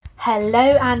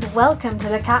Hello and welcome to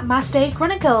the Cat Mass Day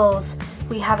Chronicles.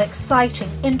 We have exciting,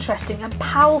 interesting and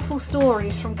powerful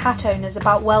stories from cat owners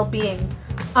about well-being.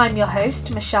 I'm your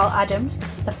host, Michelle Adams,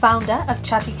 the founder of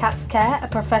Chatty Cats Care, a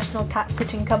professional cat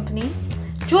sitting company.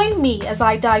 Join me as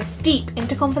I dive deep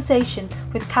into conversation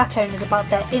with cat owners about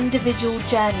their individual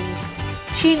journeys.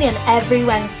 Tune in every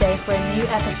Wednesday for a new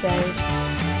episode.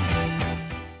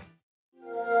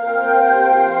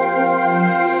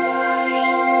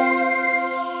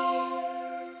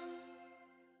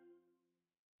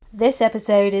 This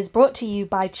episode is brought to you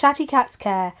by Chatty Cats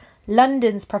Care,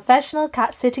 London's professional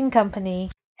cat sitting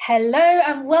company. Hello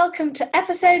and welcome to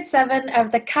episode 7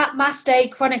 of the Cat Mass Day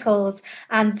Chronicles.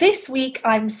 And this week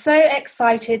I'm so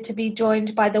excited to be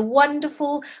joined by the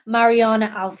wonderful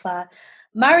Marianna Alfa.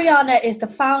 Marianna is the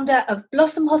founder of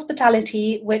Blossom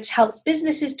Hospitality, which helps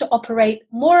businesses to operate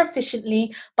more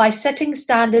efficiently by setting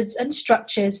standards and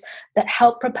structures that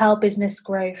help propel business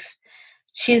growth.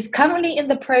 She is currently in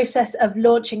the process of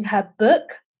launching her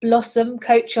book, Blossom,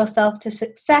 Coach Yourself to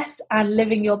Success and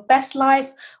Living Your Best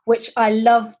Life, which I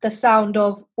love the sound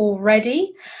of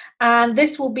already. And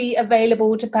this will be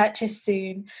available to purchase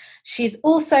soon. She's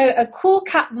also a cool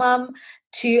cat mum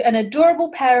to an adorable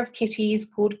pair of kitties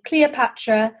called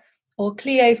Cleopatra, or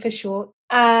Cleo for short,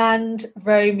 and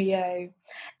Romeo.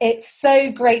 It's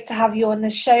so great to have you on the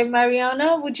show,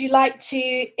 Marianna. Would you like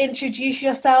to introduce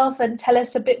yourself and tell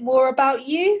us a bit more about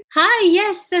you? Hi,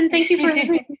 yes, and thank you for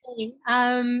having me.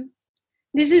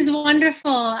 This is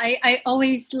wonderful. I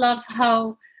always love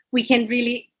how we can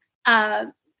really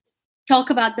talk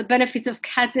about the benefits of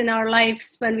cats in our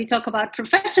lives when we talk about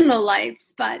professional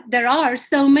lives, but there are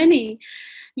so many.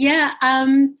 Yeah,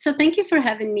 so thank you for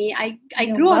having me. I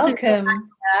grew up in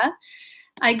Slovakia.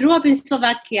 I grew up in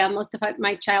Slovakia. Most of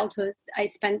my childhood I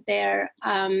spent there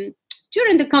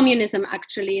during the communism,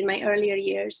 actually, in my earlier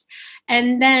years.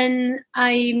 And then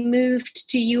I moved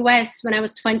to US when I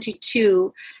was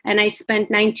 22, and I spent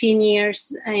 19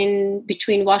 years in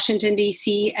between Washington,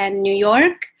 D.C. and New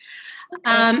York. Okay.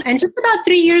 And just about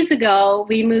 3 years ago,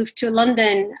 we moved to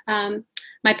London.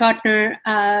 My partner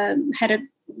had a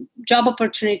job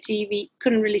opportunity we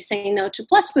couldn't really say no to.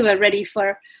 Plus, we were ready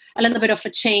for a little bit of a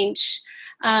change.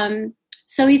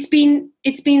 So it's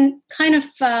been kind of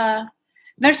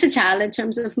versatile in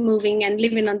terms of moving and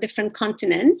living on different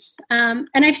continents. And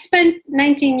I've spent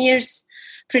 19 years,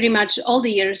 pretty much all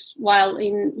the years while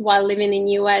living in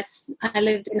US.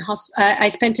 I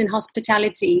spent in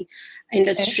hospitality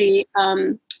industry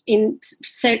in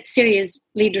serious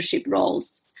leadership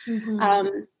roles.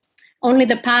 Mm-hmm. Only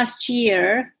the past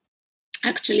year,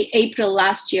 actually April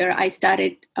last year, I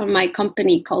started my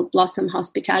company called Blossom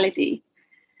Hospitality.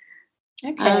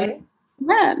 Okay.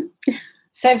 Yeah.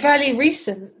 So fairly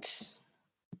recent.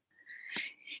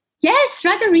 Yes,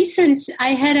 rather recent. I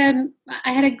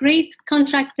had a great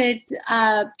contracted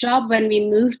job when we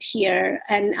moved here,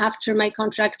 and after my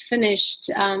contract finished,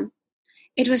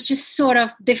 it was just sort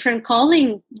of different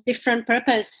calling, different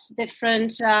purpose,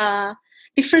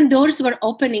 different doors were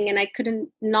opening, and I couldn't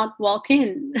not walk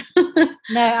in.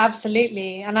 No,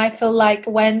 absolutely. And I feel like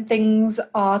when things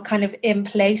are kind of in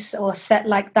place or set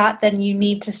like that, then you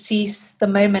need to seize the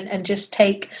moment and just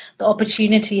take the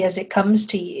opportunity as it comes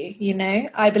to you. You know,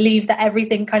 I believe that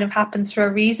everything kind of happens for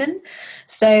a reason.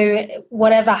 So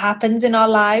whatever happens in our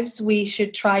lives, we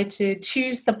should try to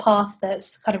choose the path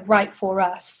that's kind of right for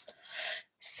us.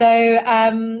 So,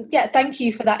 thank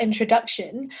you for that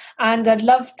introduction. And I'd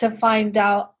love to find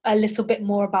out a little bit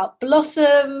more about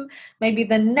Blossom, maybe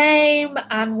the name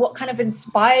and what kind of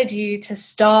inspired you to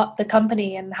start the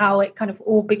company and how it kind of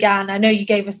all began. I know you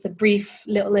gave us the brief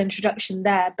little introduction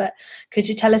there, but could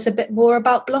you tell us a bit more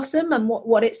about Blossom and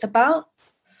what it's about?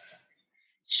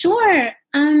 Sure.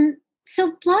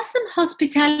 So Blossom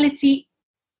Hospitality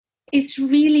is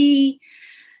really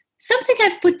something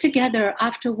I've put together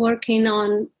after working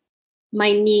on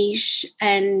my niche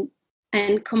and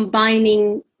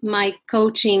combining my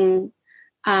coaching,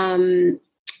 my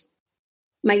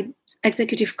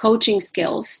executive coaching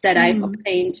skills that I've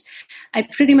obtained. I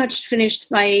pretty much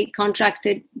finished my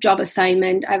contracted job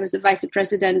assignment. I was a vice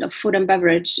president of food and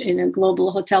beverage in a global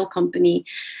hotel company.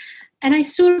 And I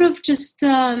sort of just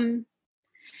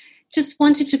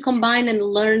wanted to combine and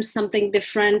learn something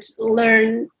different,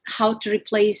 learn how to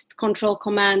replace control,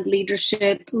 command,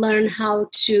 leadership, learn how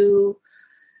to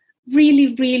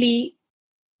really, really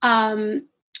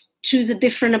choose a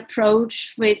different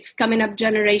approach with coming up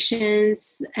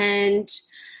generations and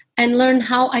learn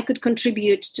how I could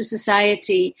contribute to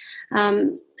society.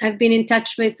 I've been in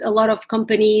touch with a lot of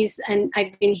companies, and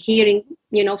I've been hearing,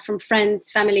 from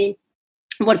friends, family,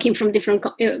 working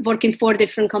working for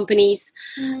different companies.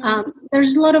 There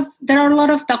are a lot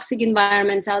of toxic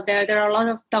environments out there. There are a lot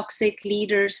of toxic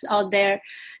leaders out there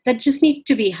that just need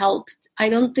to be helped. I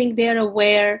don't think they're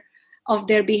aware of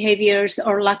their behaviors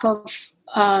or lack of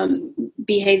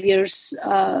behaviors,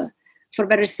 for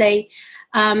better say,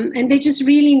 and they just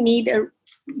really need a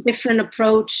different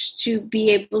approach to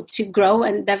be able to grow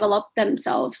and develop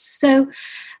themselves. So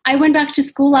I went back to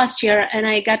school last year and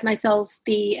I got myself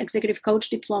the executive coach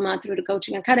diploma through the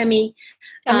coaching academy.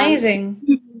 Amazing.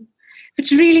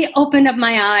 Which really opened up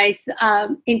my eyes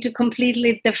into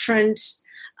completely different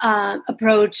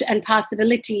approach and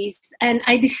possibilities. And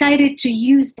I decided to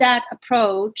use that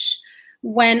approach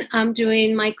when I'm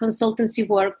doing my consultancy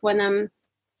work, when I'm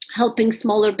helping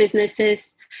smaller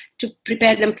businesses to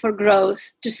prepare them for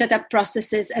growth, to set up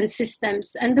processes and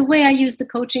systems. And the way I use the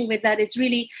coaching with that is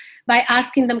really by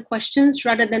asking them questions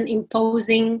rather than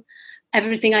imposing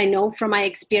everything I know from my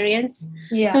experience.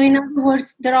 Yeah. So in other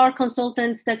words, there are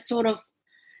consultants that sort of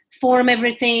form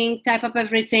everything, type up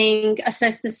everything,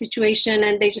 assess the situation,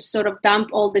 and they just sort of dump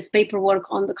all this paperwork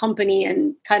on the company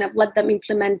and kind of let them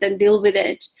implement and deal with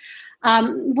it.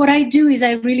 What I do is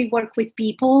I really work with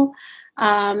people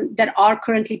that are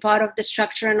currently part of the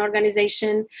structure and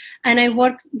organization. And I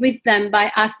work with them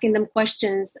by asking them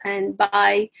questions and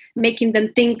by making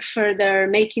them think further,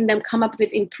 making them come up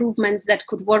with improvements that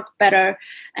could work better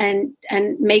and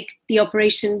make the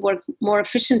operation work more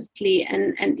efficiently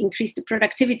and increase the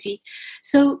productivity.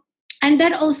 So, and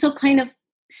that also kind of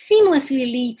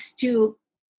seamlessly leads to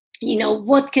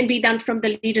what can be done from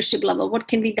the leadership level, what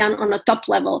can be done on a top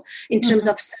level in terms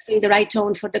of setting the right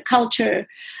tone for the culture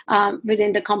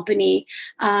within the company,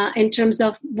 in terms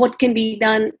of what can be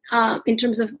done in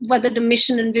terms of whether the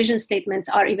mission and vision statements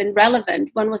are even relevant.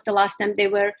 When was the last time they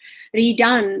were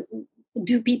redone?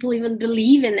 Do people even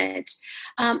believe in it?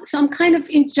 So I'm kind of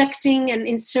injecting and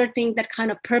inserting that kind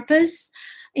of purpose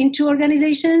into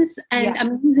organizations, and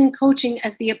I'm using coaching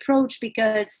as the approach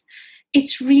because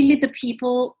it's really the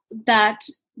people that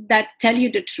tell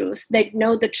you the truth, that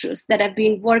know the truth, that have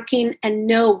been working and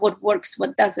know what works,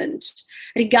 what doesn't,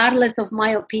 regardless of my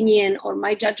opinion or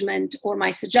my judgment or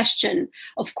my suggestion.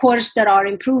 Of course, there are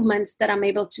improvements that I'm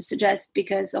able to suggest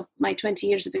because of my 20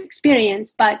 years of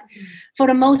experience, but for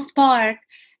the most part,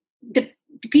 the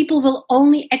people will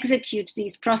only execute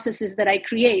these processes that I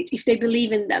create if they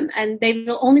believe in them, and they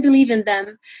will only believe in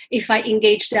them if I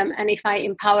engage them and if I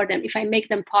empower them, if I make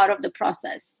them part of the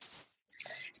process.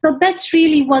 So that's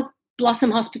really what Blossom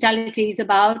Hospitality is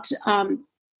about.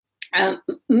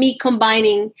 Me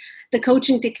combining the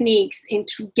coaching techniques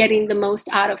into getting the most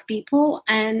out of people,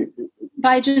 and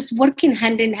by just working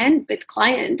hand in hand with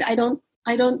client. I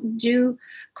don't do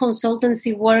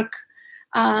consultancy work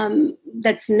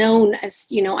that's known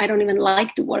as, I don't even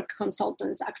like the word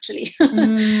consultants, actually.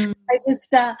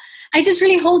 I just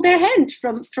really hold their hand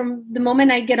from the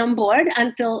moment I get on board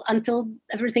until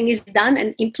everything is done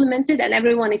and implemented and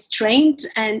everyone is trained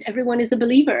and everyone is a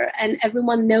believer and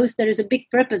everyone knows there is a big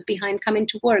purpose behind coming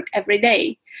to work every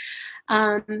day.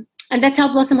 And that's how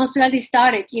Blossom Hospitality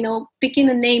started, picking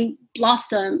a name,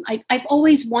 Blossom. I've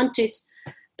always wanted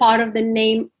part of the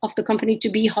name of the company to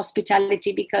be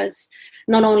hospitality, because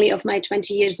not only of my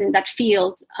 20 years in that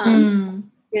field,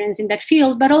 experience in that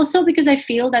field, but also because I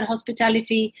feel that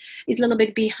hospitality is a little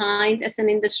bit behind as an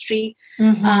industry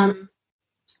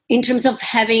in terms of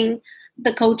having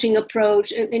the coaching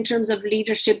approach, in terms of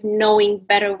leadership, knowing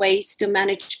better ways to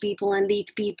manage people and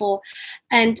lead people.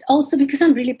 And also because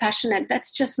I'm really passionate.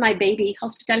 That's just my baby.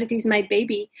 Hospitality is my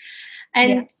baby.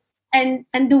 And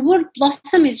the word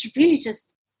blossom is really just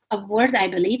a word I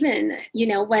believe in.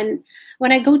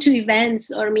 When I go to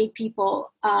events or meet people,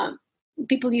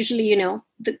 people usually,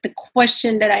 the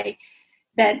question that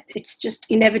it's just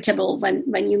inevitable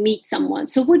when you meet someone.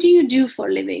 So what do you do for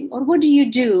a living? Or what do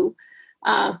you do?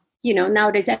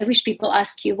 Nowadays I wish people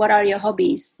ask you, what are your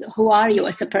hobbies? Who are you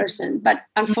as a person? But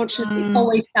unfortunately, it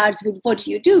always starts with what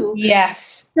do you do?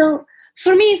 Yes. So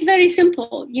for me, it's very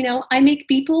simple. I make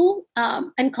people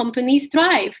and companies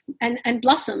thrive and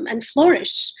blossom and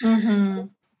flourish.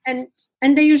 And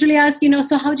they usually ask,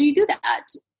 so how do you do that?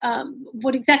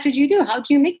 What exactly do you do? How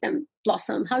do you make them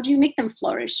blossom? How do you make them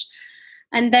flourish?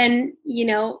 And then,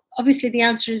 obviously the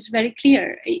answer is very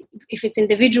clear. If it's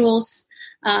individuals,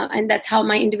 and that's how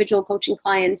my individual coaching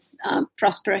clients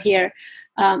prosper here,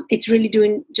 it's really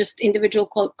doing just individual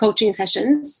coaching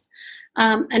sessions.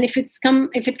 And if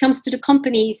it comes to the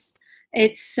companies,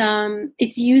 it's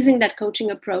using that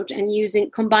coaching approach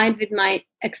and combined with my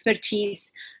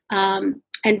expertise,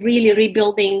 and really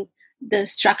rebuilding the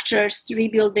structures,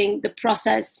 rebuilding the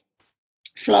process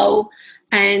flow,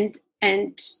 and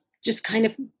and just kind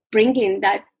of bring in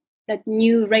that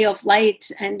new ray of light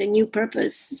and a new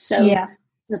purpose. So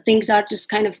the things are just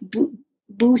kind of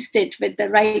boosted with the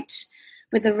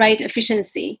right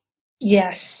efficiency.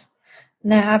 Yes.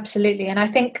 No, absolutely. And I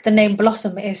think the name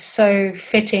Blossom is so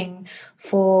fitting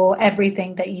for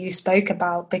everything that you spoke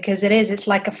about, because it's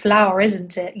like a flower,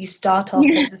 isn't it? You start off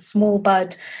as a small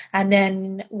bud, and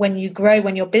then when you grow,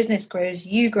 when your business grows,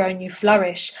 you grow and you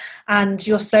flourish. And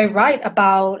you're so right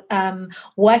about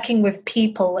working with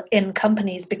people in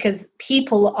companies, because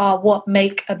people are what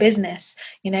make a business.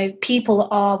 People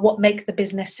are what make the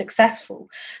business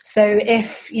successful. So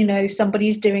if,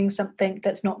 somebody's doing something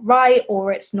that's not right,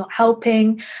 or it's not helping,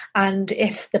 and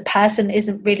if the person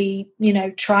isn't really,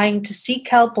 trying to seek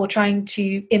help or trying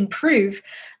to improve,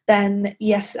 then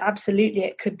yes, absolutely,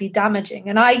 it could be damaging.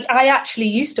 And I actually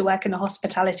used to work in the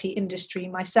hospitality industry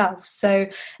myself. So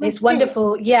it's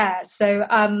wonderful. Yeah. So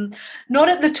not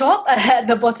at the top, at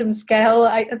the bottom scale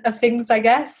of things, I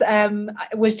guess.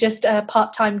 It was just a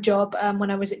part-time job when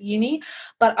I was at uni.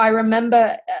 But I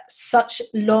remember such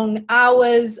long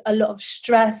hours, a lot of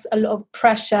stress, a lot of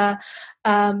pressure.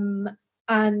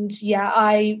 And yeah,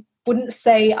 I wouldn't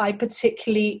say I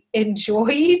particularly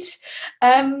enjoyed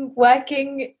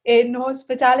working in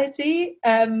hospitality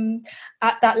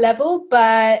at that level,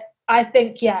 but I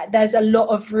think, there's a lot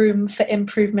of room for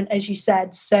improvement, as you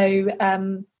said. So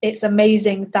it's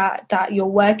amazing that you're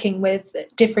working with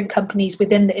different companies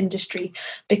within the industry,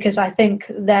 because I think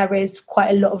there is quite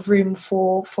a lot of room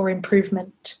for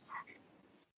improvement.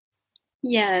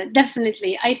 Yeah,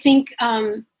 definitely. I think,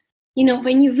 when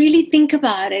you really think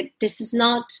about it,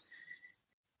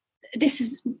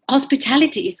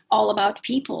 hospitality is all about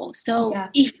people. So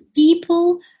if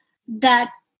people that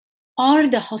are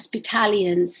the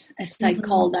hospitalians, as I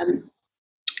call them,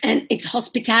 and it's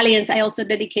hospitalians I also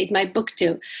dedicate my book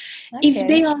to, if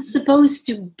they are supposed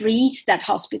to breathe that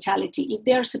hospitality, if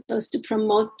they are supposed to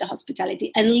promote the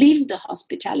hospitality and live the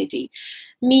hospitality,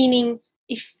 meaning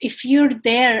if you're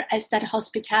there as that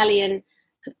hospitalian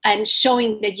and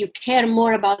showing that you care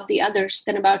more about the others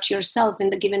than about yourself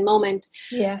in the given moment,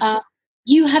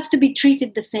 you have to be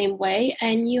treated the same way,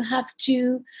 and you have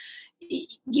to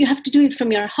do it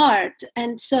from your heart.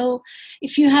 And so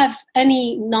if you have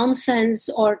any nonsense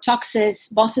or toxic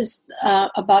bosses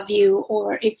above you,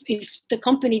 or if the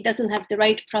company doesn't have the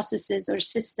right processes or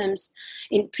systems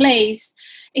in place,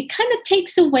 it kind of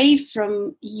takes away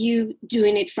from you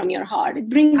doing it from your heart. It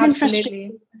brings in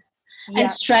frustration and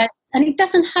stress. And it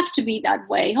doesn't have to be that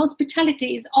way.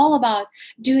 Hospitality is all about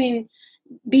being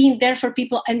there for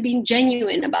people and being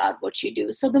genuine about what you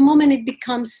do. So the moment it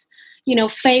becomes,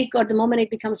 fake, or the moment it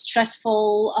becomes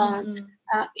stressful,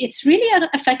 it's really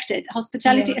affected.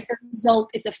 Hospitality as a result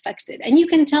is affected. And you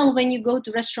can tell when you go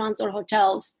to restaurants or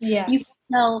hotels, you can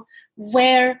tell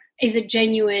where is it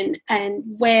genuine and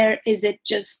where is it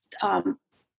just,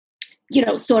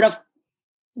 sort of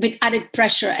with added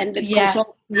pressure and with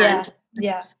control.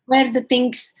 Where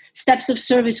the steps of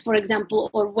service, for example,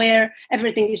 or where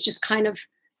everything is just kind of,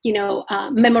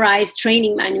 memorized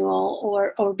training manual,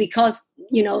 or because,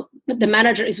 the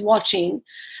manager is watching,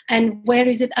 and where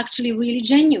is it actually really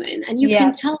genuine? And you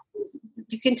can tell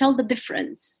the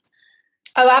difference.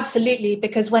 Oh, absolutely.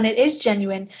 Because when it is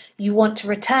genuine, you want to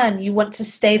return, you want to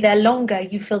stay there longer,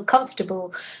 you feel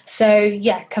comfortable. So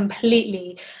yeah,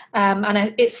 completely.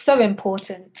 And it's so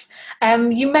important.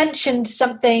 You mentioned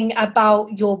something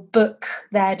about your book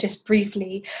there just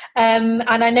briefly. And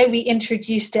I know we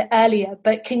introduced it earlier,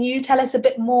 but can you tell us a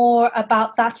bit more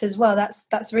about that as well?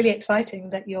 That's really exciting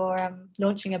that you're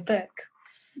launching a book.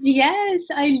 Yes,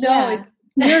 I know.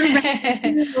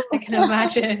 I can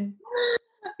imagine.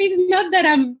 It's not that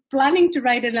I'm planning to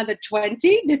write another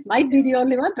 20. This might be the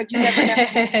only one, but you never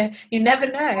know. You never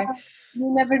know.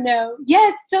 You never know.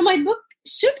 Yes, so my book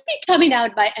should be coming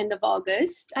out by end of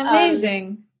August.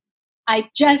 Amazing. I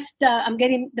just, I'm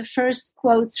getting the first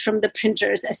quotes from the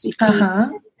printers as we speak.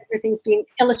 Everything's been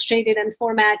illustrated and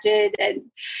formatted, and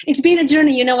it's been a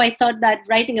journey. I thought that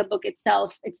writing a book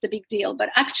itself, it's the big deal, but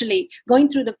actually going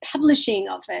through the publishing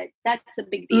of it, that's a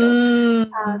big deal.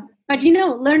 But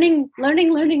learning,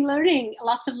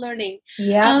 lots of learning.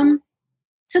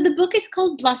 So the book is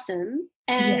called Blossom,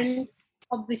 and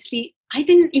obviously I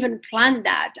didn't even plan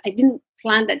that. I didn't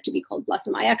plan that to be called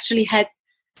Blossom. I actually had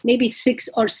maybe 6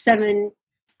 or 7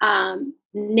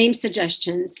 name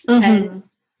suggestions,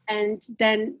 and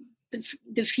then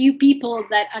the few people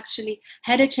that actually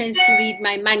had a chance to read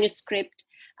my manuscript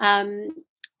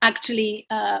actually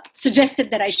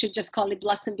suggested that I should just call it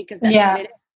Blossom, because that's what it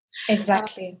is.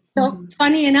 Exactly. So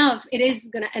funny enough, it is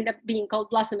going to end up being called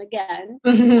Blossom again.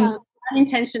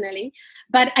 unintentionally,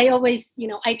 but I always,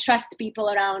 I trust people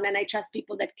around, and I trust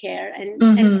people that care, and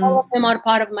all of them are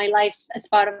part of my life as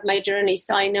part of my journey.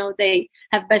 So I know they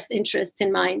have best interests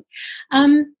in mind.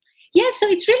 So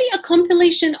it's really a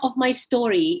compilation of my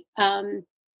story.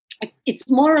 It's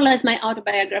more or less my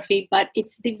autobiography, but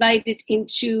it's divided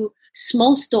into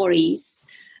small stories.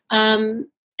 I've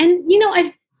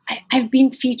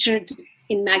been featured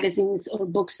in magazines or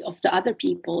books of the other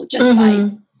people just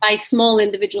by small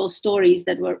individual stories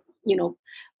that were,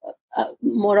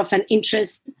 more of an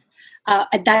interest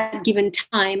at that given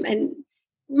time. And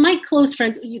my close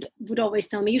friends would always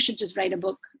tell me, you should just write a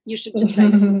book. You should just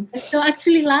write a book. And so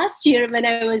actually last year when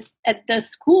I was at the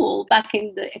school back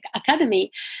in the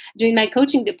academy doing my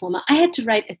coaching diploma, I had to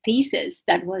write a thesis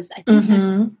that was, I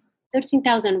think,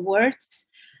 13,000 words.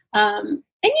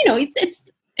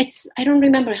 It's I don't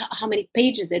remember how many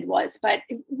pages it was, but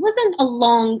it wasn't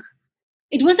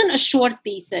a short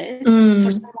thesis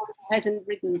for someone who hasn't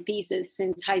written thesis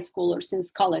since high school or since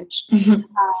college.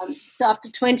 So after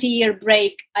 20-year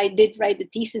break, I did write the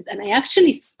thesis, and I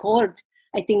actually scored,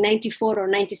 I think, 94 or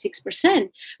 96%,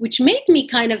 which made me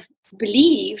kind of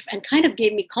believe and kind of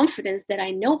gave me confidence that I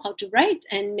know how to write.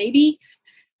 And maybe,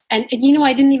 I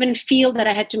didn't even feel that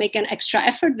I had to make an extra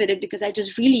effort with it, because I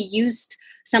just really used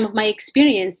some of my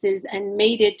experiences and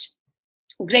made it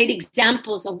great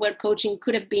examples of where coaching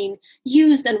could have been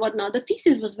used and whatnot. The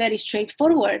thesis was very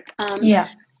straightforward.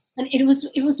 And it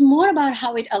was more about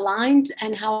how it aligned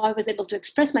and how I was able to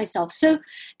express myself. So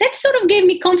that sort of gave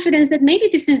me confidence that maybe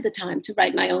this is the time to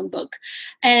write my own book.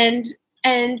 And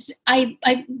I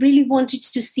really wanted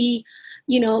to see,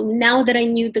 now that I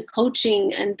knew the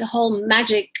coaching and the whole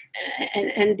magic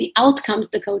and the outcomes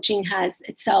the coaching has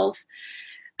itself,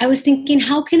 I was thinking,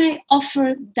 how can I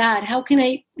offer that? How can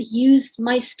I use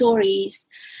my stories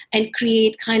and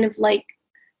create kind of like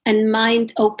a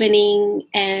mind opening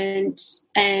and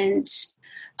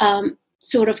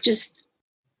sort of just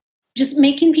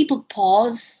making people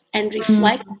pause and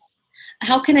reflect?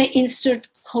 How can I insert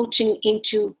coaching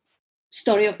into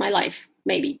story of my life,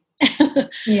 maybe?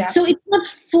 So it's not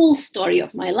full story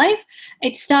of my life.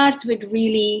 It starts with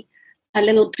really a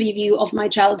little preview of my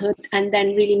childhood, and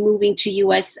then really moving to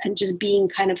US and just being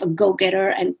kind of a go-getter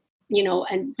and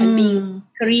being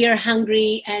career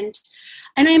hungry. And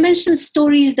I mentioned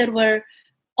stories that were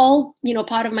all,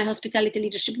 part of my hospitality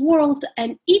leadership world.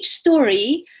 And each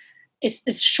story is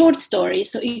a short story.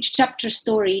 So each chapter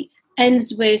story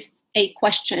ends with a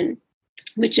question,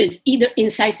 which is either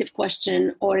incisive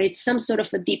question or it's some sort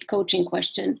of a deep coaching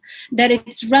question that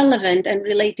it's relevant and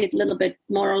related a little bit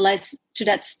more or less to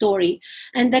that story.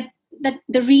 And that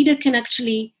the reader can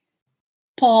actually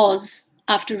pause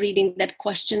after reading that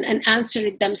question and answer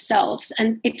it themselves.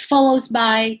 And it's followed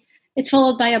by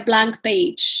a blank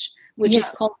page, which is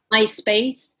called My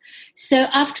Space. So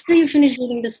after you finish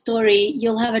reading the story,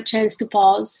 you'll have a chance to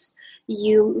pause.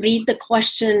 You read the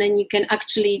question and you can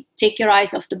actually take your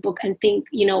eyes off the book and think,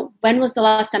 when was the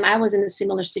last time I was in a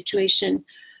similar situation?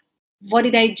 What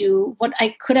did I do? What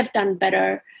I could have done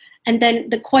better? And then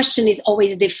the question is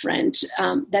always different.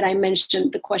 That I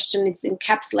mentioned, the question, it's in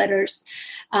caps letters.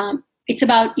 It's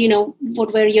about,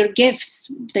 what were your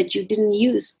gifts that you didn't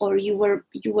use, or you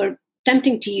were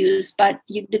tempting to use, but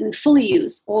you didn't fully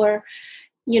use? Or,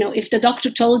 if the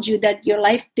doctor told you that your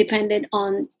life depended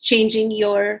on changing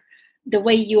the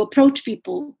way you approach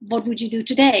people, what would you do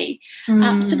today?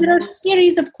 So there are a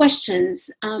series of questions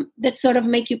that sort of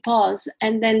make you pause.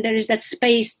 And then there is that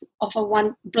space of a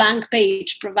one blank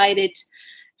page provided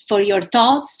for your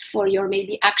thoughts, for your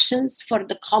maybe actions, for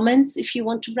the comments, if you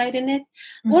want to write in it,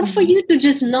 or for you to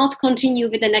just not continue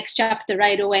with the next chapter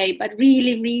right away, but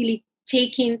really, really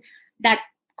taking that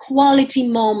quality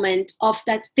moment of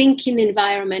that thinking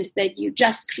environment that you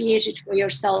just created for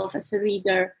yourself as a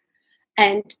reader,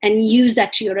 and use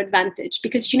that to your advantage.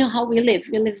 Because you know how we live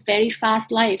very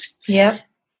fast lives.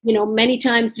 Many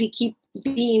times we keep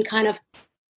being kind of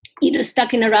either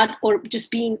stuck in a rut or just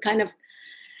being kind of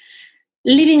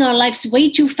living our lives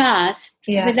way too fast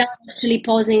without actually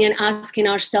pausing and asking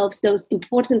ourselves those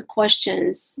important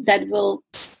questions that will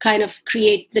kind of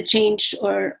create the change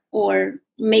or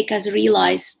make us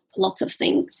realize lots of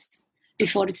things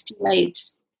before it's too late.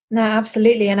 No,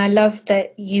 absolutely. And I love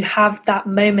that you have that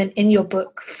moment in your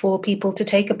book for people to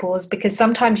take a pause, because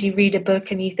sometimes you read a book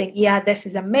and you think, yeah, this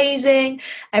is amazing.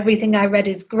 Everything I read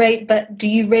is great. But do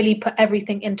you really put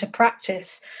everything into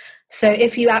practice? So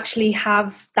if you actually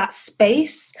have that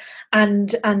space and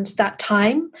that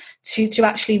time to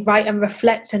actually write and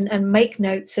reflect and make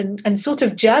notes and sort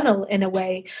of journal in a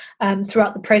way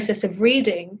throughout the process of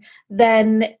reading,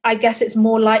 then I guess it's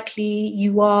more likely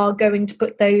you are going to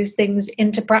put those things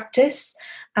into practice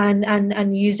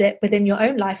and use it within your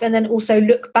own life, and then also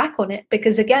look back on it,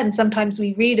 because again, sometimes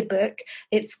we read a book,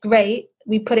 it's great,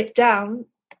 we put it down.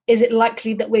 Is it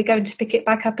likely that we're going to pick it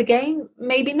back up again?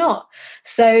 Maybe not.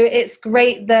 So it's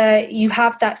great that you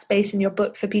have that space in your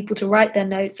book for people to write their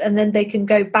notes, and then they can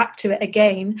go back to it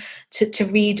again to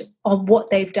read on what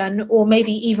they've done, or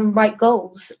maybe even write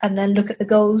goals and then look at the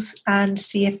goals and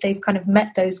see if they've kind of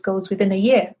met those goals within a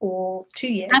year or 2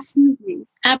 years.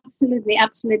 Absolutely.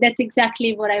 That's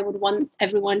exactly what I would want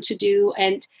everyone to do.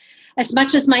 And as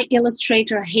much as my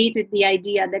illustrator hated the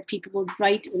idea that people would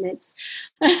write in it,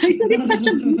 I said, it's such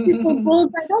a beautiful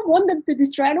book. I don't want them to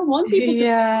destroy. I don't want people to.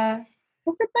 I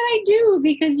said, but I do,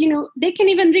 because, they can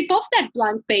even rip off that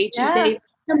blank page if they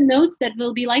some notes that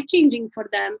will be life-changing for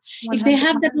them. 100%. If they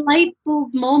have that light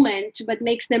bulb moment, but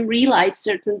makes them realize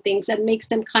certain things, that makes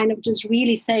them kind of just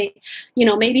really say,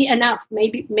 maybe enough,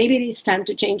 maybe it is time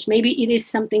to change. Maybe it is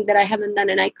something that I haven't done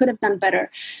and I could have done better.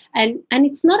 And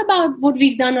it's not about what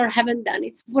we've done or haven't done.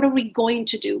 It's what are we going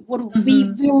to do? What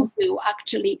we will do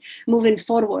actually moving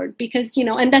forward? Because,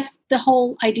 and that's the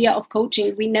whole idea of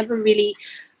coaching. We never really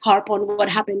harp on what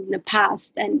happened in the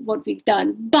past and what we've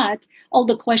done, but all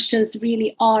the questions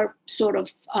really are sort of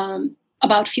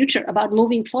about future, about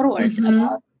moving forward,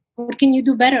 about what can you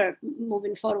do better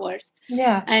moving forward.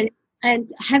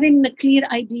 And having a clear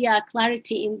idea,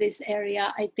 clarity in this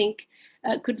area, I think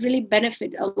could really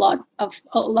benefit a lot of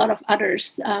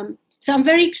others. So I'm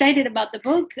very excited about the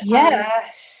book.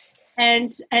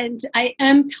 And I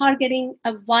am targeting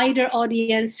a wider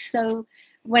audience. So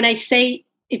when I say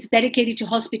it's dedicated to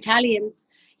hospitalians,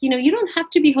 you don't have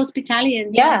to be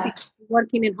hospitalian just because you're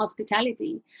working in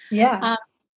hospitality.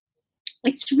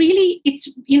 It's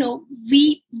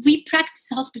we practice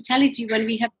hospitality when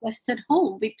we have guests at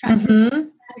home. We practice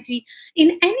hospitality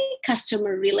in any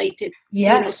customer related,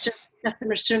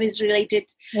 customer service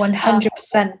related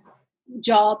 100%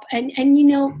 job. And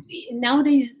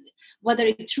nowadays, whether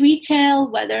it's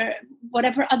retail,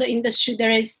 whatever other industry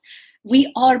there is,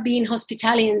 we are being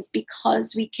hospitalians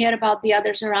because we care about the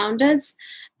others around us,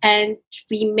 and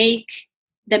we make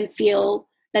them feel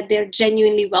that they're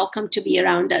genuinely welcome to be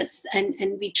around us, and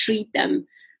we treat them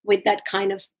with that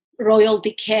kind of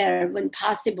royalty care when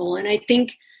possible. And I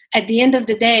think at the end of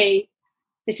the day,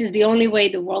 this is the only way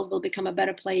the world will become a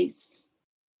better place.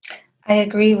 I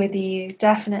agree with you,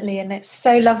 definitely. And it's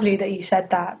so lovely that you said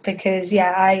that, because,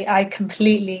 I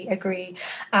completely agree.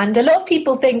 And a lot of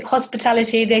people think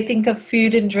hospitality, they think of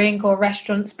food and drink or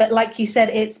restaurants, but like you said,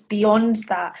 it's beyond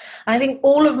that. And I think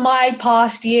all of my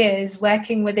past years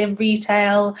working within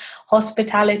retail,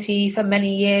 hospitality for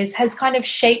many years has kind of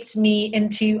shaped me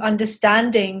into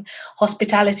understanding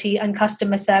hospitality and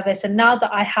customer service. And now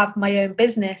that I have my own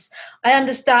business, I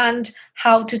understand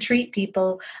how to treat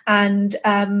people and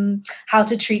how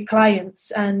to treat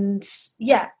clients, and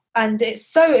it's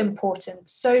so important,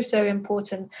 so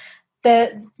important.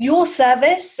 Your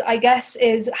service, I guess,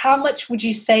 is, how much would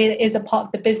you say is a part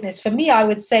of the business? For me, I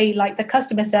would say like the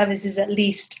customer service is at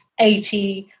least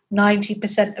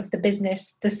 80-90% of the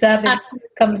business. The service absolutely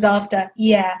comes after.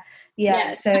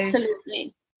 Yes, so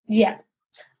absolutely.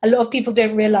 A lot of people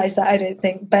don't realize that, I don't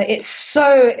think, but it's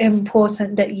so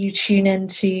important that you tune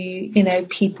into,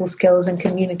 people skills and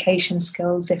communication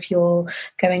skills if you're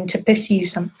going to pursue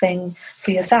something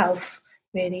for yourself,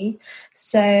 really.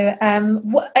 So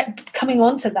coming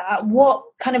on to that, what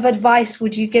kind of advice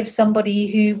would you give somebody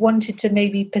who wanted to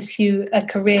maybe pursue a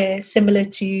career similar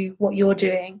to what you're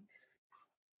doing?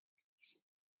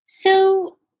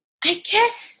 So I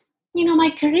guess,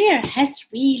 my career has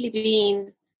really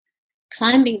been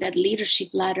climbing that leadership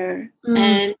ladder.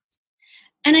 And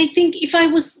I think if I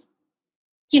was,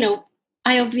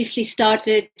 I obviously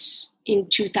started in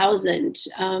 2000.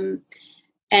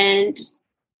 And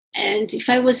if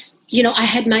I was, I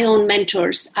had my own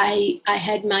mentors. I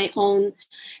had my own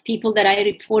people that I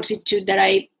reported to, that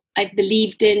I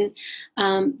believed in,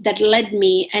 that led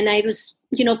me. And I was,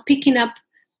 picking up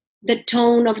the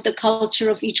tone of the culture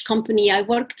of each company I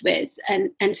worked with.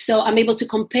 And so I'm able to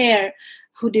compare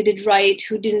who did it right,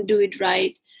 who didn't do it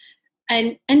right.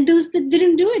 And those that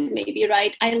didn't do it maybe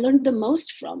right, I learned the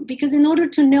most from, because in order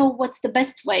to know what's the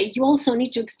best way, you also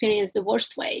need to experience the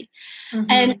worst way.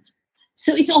 And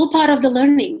so it's all part of the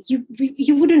learning.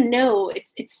 You wouldn't know.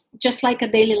 It's just like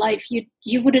a daily life.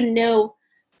 You wouldn't know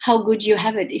how good you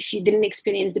have it if you didn't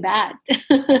experience the bad.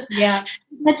 Yeah.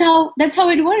 That's how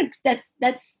it works. That's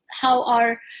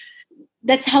how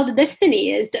the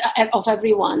destiny is of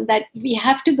everyone, that we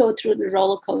have to go through the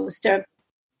roller coaster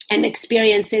and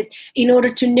experience it in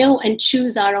order to know and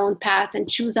choose our own path and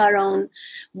choose our own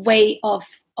way of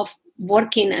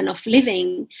working and of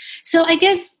living. So I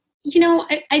guess,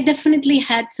 I definitely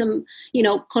had some,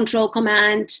 control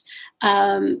command,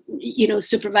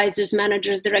 supervisors,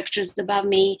 managers, directors above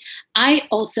me. I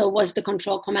also was the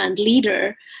control command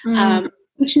leader,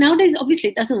 which nowadays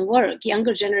obviously doesn't work.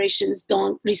 Younger generations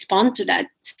don't respond to that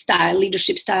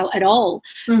leadership style at all,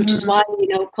 which is why,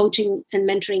 coaching and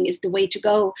mentoring is the way to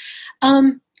go.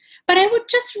 But I would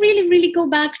just really, really go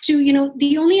back to,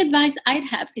 the only advice I'd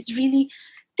have is really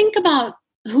think about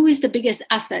who is the biggest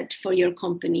asset for your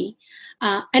company.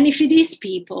 And if it is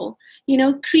people,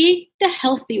 create the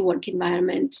healthy work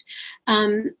environment.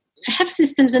 Have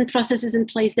systems and processes in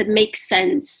place that make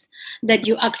sense, that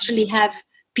you actually have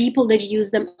people that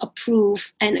use them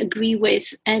approve and agree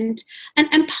with, and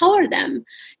empower them.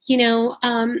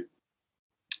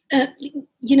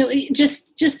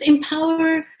 Just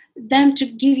empower them to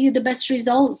give you the best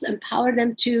results, empower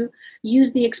them to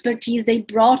use the expertise they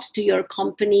brought to your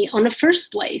company on the first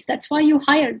place. That's why you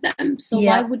hired them. So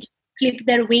why would you clip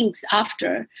their wings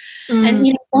after? And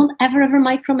don't ever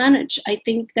micromanage. I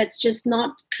think that's just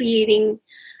not creating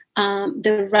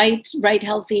the right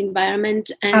healthy environment.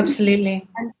 And absolutely.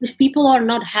 And if people are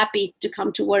not happy to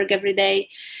come to work every day,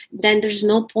 then there's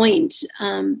no point.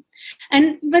 And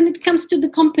when it comes to the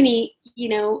company,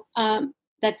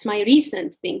 that's my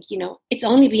recent thing. It's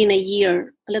only been a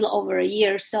little over a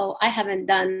year, so I haven't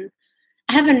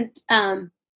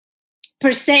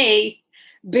per se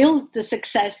built the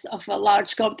success of a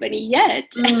large company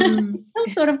yet. It's still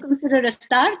sort of considered a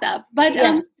startup, but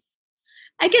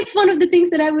I guess one of the things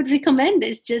that I would recommend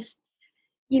is just,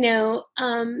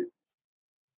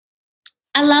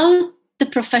 allow the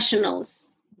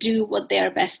professionals do what they are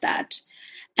best at,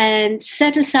 and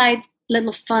set aside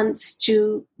little funds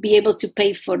to be able to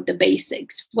pay for the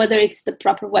basics, whether it's the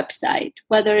proper website,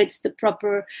 whether it's the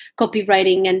proper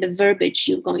copywriting and the verbiage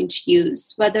you're going to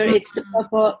use, whether it's the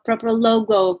proper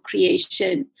logo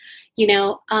creation.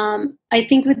 I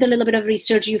think with a little bit of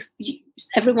research,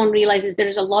 everyone realizes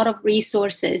there's a lot of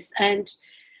resources, and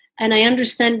I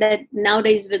understand that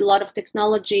nowadays with a lot of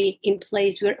technology in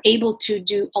place, we're able to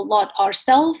do a lot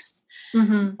ourselves.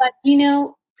 But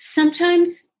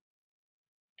sometimes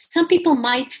some people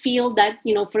might feel that,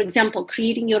 for example,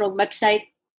 creating your own website,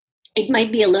 it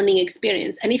might be a learning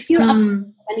experience. And if you're up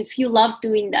and if you love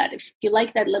doing that, if you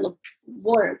like that little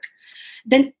work,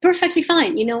 then perfectly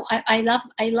fine. I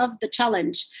love the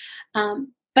challenge.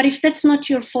 But if that's not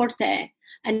your forte,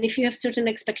 and if you have certain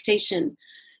expectation,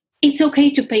 it's okay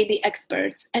to pay the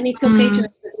experts, and it's okay to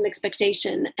have certain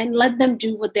expectation and let them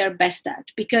do what they're best at,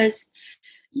 because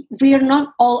we are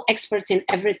not all experts in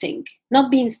everything.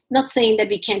 Not saying that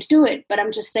we can't do it, but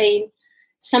I'm just saying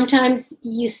sometimes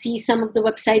you see some of the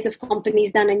websites of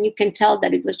companies done and you can tell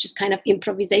that it was just kind of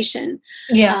improvisation.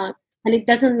 And it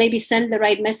doesn't maybe send the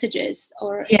right messages,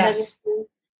 or it doesn't,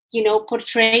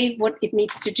 portray what it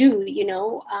needs to do,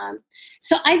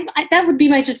 So I that would be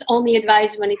my just only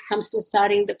advice when it comes to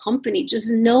starting the company.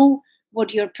 Just know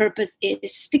what your purpose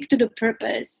is. Stick to the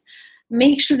purpose.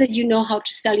 Make sure that you know how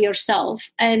to sell yourself,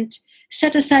 and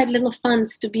set aside little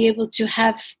funds to be able to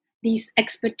have these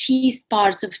expertise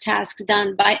parts of tasks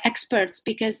done by experts,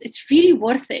 because it's really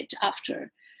worth it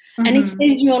after. And it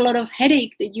saves you a lot of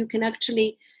headache that you can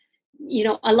actually,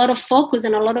 a lot of focus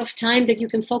and a lot of time that you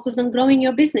can focus on growing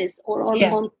your business, or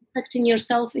on perfecting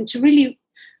yourself into really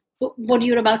what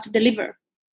you're about to deliver.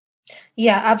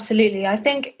 Yeah, absolutely. I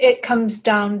think it comes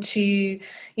down to,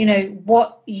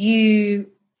 what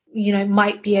you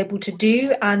might be able to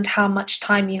do and how much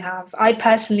time you have. I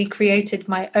personally created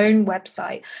my own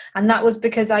website, and that was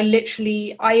because I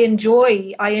enjoyed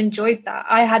that.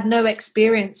 I had no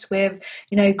experience with,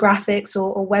 graphics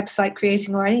or website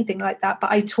creating or anything like that, but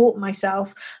I taught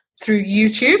myself through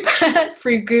YouTube,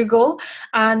 through Google,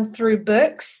 and through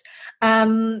books.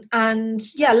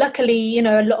 Luckily,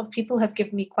 a lot of people have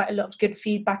given me quite a lot of good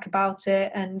feedback about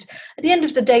it. And at the end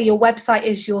of the day, your website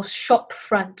is your shop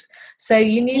front. So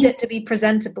you need it to be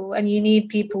presentable, and you need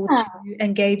people to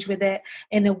engage with it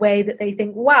in a way that they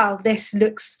think, wow, this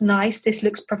looks nice. This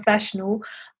looks professional.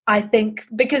 I think,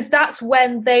 because that's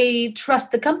when they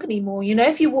trust the company more.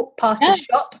 If you walk past a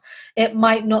shop, it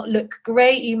might not look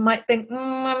great. You might think,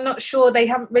 I'm not sure, they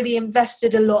haven't really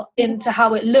invested a lot into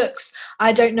how it looks.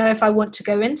 I don't know if I want to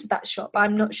go into that shop.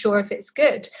 I'm not sure if it's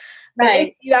good. But if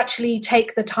Right. you actually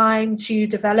take the time to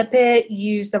develop it,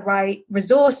 use the right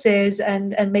resources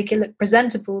and make it look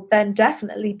presentable, then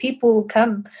definitely people will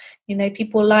come,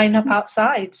 people line up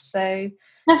outside. So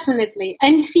Definitely.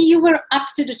 And see, you were up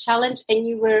to the challenge, and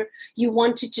you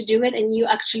wanted to do it, and you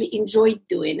actually enjoyed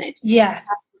doing it. yeah.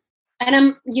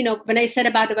 And when I said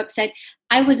about the website,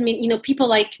 I was people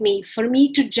like me, for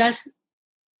me to just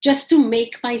to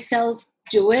make myself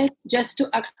do it, just to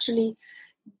actually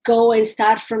go and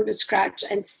start from the scratch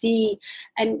and see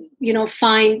and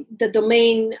find the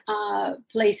domain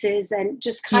places and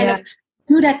just kind of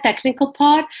do that technical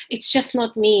part. It's just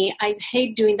not me. I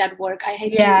hate doing that work. I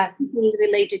hate doing anything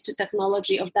related to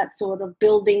technology of that sort of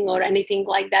building or anything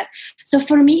like that. So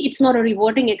for me, it's not a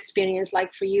rewarding experience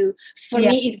like for you. For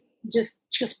me, it's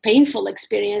just painful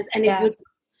experience, and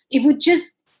it would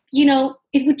just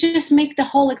it would just make the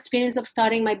whole experience of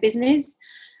starting my business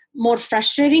more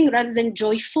frustrating rather than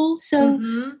joyful. So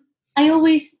I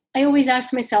always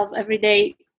ask myself every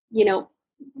day,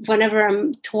 whenever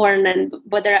I'm torn and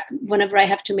whenever I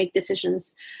have to make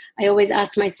decisions, I always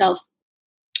ask myself,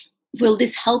 will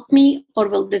this help me or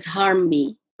will this harm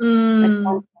me? That's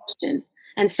one question.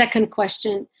 And second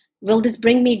question, will this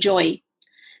bring me joy?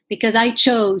 Because I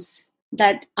chose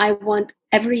that I want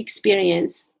every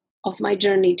experience of my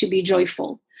journey to be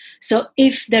joyful. So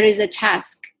if there is a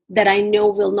task that I know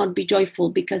will not be joyful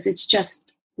because it's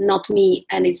just not me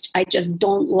and I just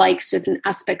don't like certain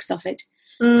aspects of it,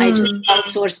 I just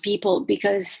outsource people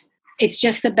because it's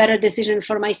just a better decision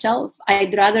for myself.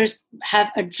 I'd rather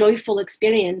have a joyful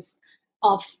experience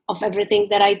of everything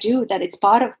that I do, that it's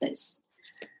part of this.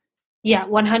 Yeah,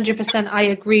 100%. I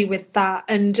agree with that.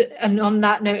 And on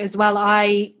that note as well,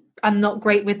 I'm not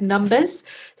great with numbers.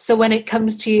 So when it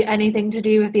comes to anything to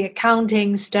do with the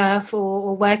accounting stuff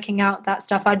or working out that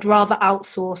stuff, I'd rather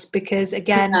outsource because,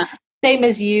 again, same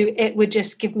as you, it would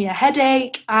just give me a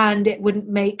headache and it wouldn't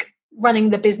make running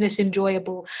the business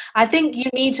enjoyable. I think you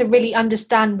need to really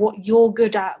understand what you're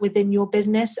good at within your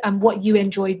business and what you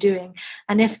enjoy doing.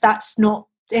 And if that's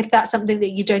something that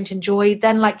you don't enjoy,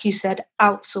 then like you said,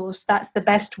 outsource. That's the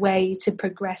best way to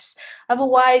progress.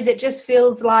 Otherwise, it just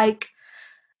feels like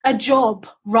a job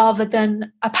rather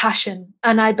than a passion.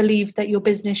 And I believe that your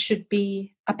business should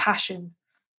be a passion.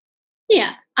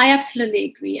 Yeah, I absolutely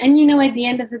agree. And at the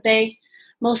end of the day,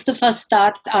 most of us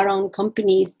start our own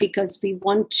companies because we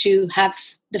want to have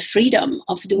the freedom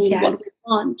of doing what we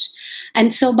want.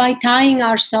 And so by tying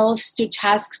ourselves to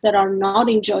tasks that are not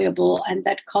enjoyable and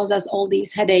that cause us all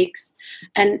these headaches,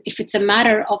 and if it's a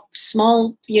matter of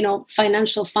small,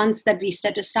 financial funds that we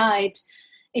set aside,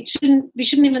 we shouldn't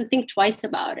even think twice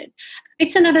about it.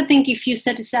 It's another thing if you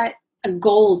set aside a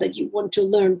goal that you want to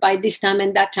learn by this time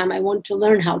and that time. I want to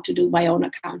learn how to do my own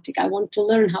accounting. I want to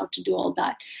learn how to do all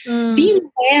that. Be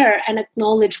aware and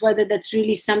acknowledge whether that's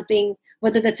really something,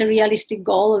 whether that's a realistic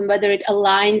goal and whether it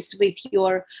aligns with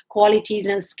your qualities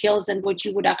and skills and what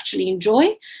you would actually enjoy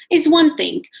is one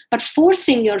thing. But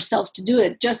forcing yourself to do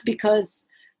it just because,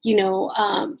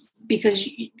 because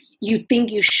you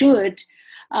think you should,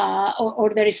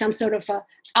 or there is some sort of a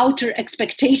outer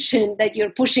expectation that you're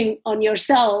pushing on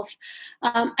yourself,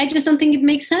 I just don't think it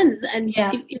makes sense. And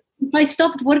if I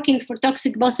stopped working for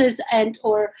toxic bosses and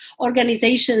or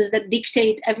organizations that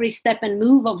dictate every step and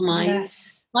move of mine,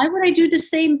 why would I do the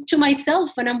same to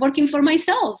myself when I'm working for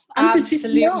myself? I'm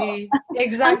absolutely the CEO.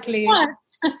 Exactly.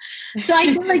 So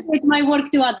I delegate my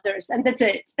work to others, and that's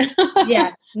it.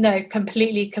 Yeah, no,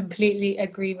 completely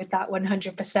agree with that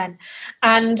 100%.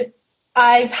 And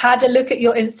I've had a look at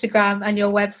your Instagram and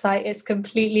your website. It's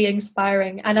completely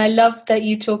inspiring. And I love that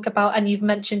you talk about, and you've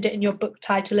mentioned it in your book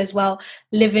title as well,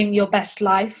 living your best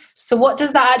life. So what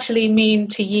does that actually mean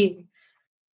to you?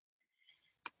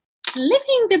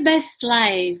 Living the best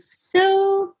life.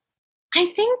 So I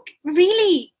think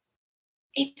really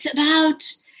it's about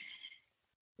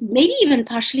maybe even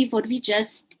partially what we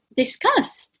just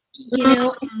discussed. It's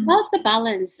about the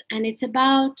balance, and it's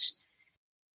about,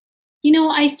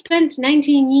 I spent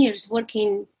 19 years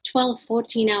working 12,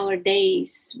 14-hour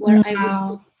days where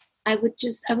I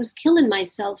was killing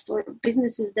myself for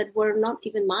businesses that were not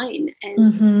even mine.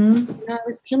 And I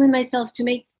was killing myself to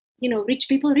make, rich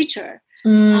people richer.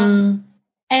 And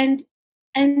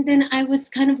then I was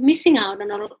kind of missing out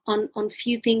on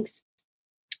few things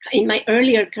in my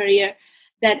earlier career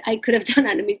that I could have done.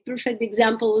 And I mean, perfect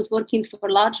example was working for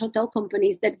large hotel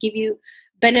companies that give you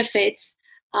benefits,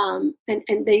 and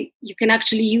you can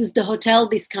actually use the hotel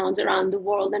discounts around the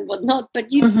world and whatnot,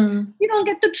 but you don't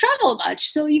get to travel much,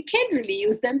 so you can't really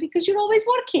use them because you're always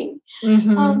working.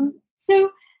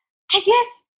 So I guess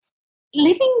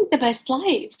living the best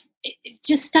life it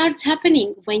just starts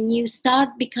happening when you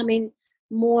start becoming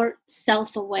more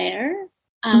self-aware,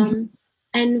 and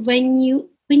when you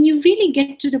really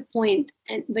get to the point,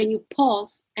 and when you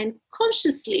pause and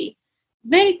consciously,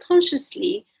 very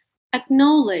consciously,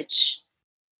 acknowledge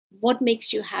what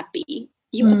makes you happy.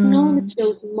 You acknowledge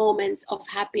those moments of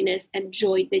happiness and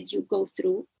joy that you go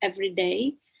through every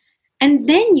day. And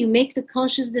then you make the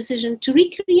conscious decision to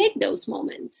recreate those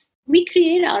moments. We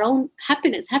create our own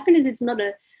happiness. Happiness is not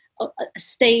a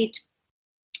state.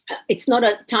 It's not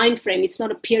a time frame. It's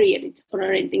not a period or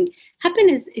anything.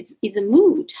 Happiness is a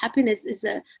mood. Happiness is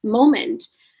a moment.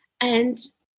 And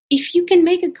if you can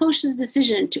make a conscious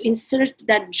decision to insert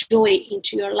that joy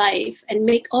into your life and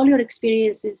make all your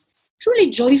experiences truly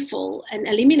joyful and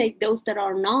eliminate those that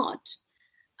are not,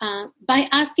 by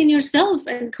asking yourself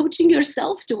and coaching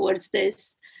yourself towards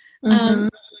this, I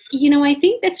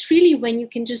think that's really when you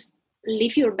can just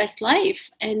live your best life.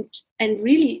 And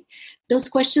really, those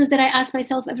questions that I ask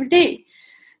myself every day: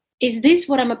 is this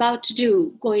what I'm about to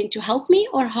do going to help me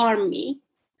or harm me?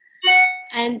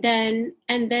 And then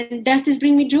does this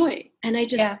bring me joy? And I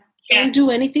just don't do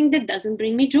anything that doesn't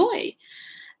bring me joy.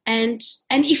 And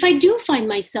if I do find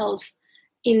myself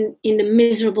in the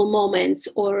miserable moments,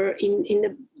 or in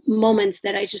the moments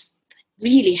that I just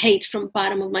really hate from the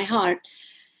bottom of my heart,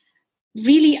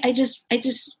 really I just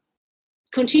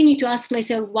continue to ask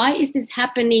myself, why is this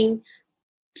happening?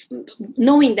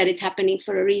 Knowing that it's happening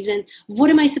for a reason,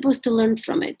 what am I supposed to learn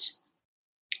from it?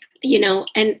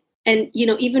 And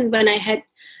even when I had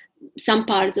some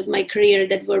parts of my career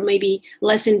that were maybe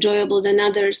less enjoyable than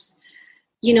others,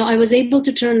 I was able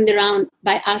to turn it around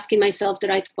by asking myself the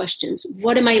right questions.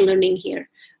 What am I learning here?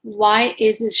 Why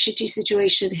is this shitty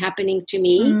situation happening to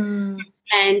me?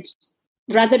 And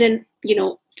rather than,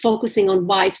 focusing on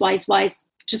whys,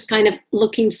 just kind of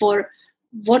looking for,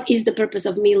 what is the purpose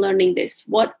of me learning this?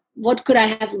 What could I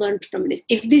have learned from this?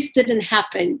 If this didn't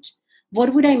happen,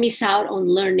 what would I miss out on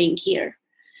learning here?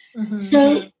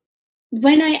 So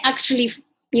when I actually,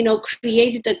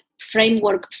 create the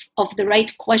framework of the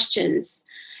right questions,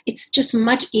 it's just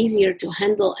much easier to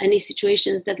handle any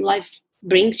situations that life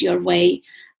brings your way,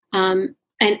 and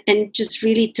just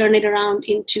really turn it around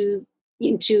into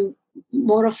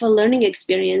more of a learning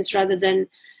experience, rather than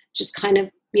just kind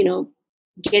of,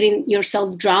 getting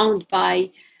yourself drowned by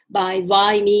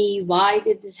why me, why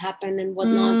did this happen, and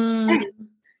whatnot.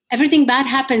 Everything bad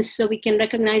happens so we can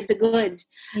recognize the good.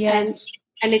 Yes.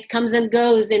 And it comes and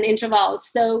goes in intervals.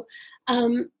 So,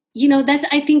 that's,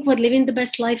 I think, what living the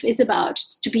best life is about,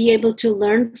 to be able to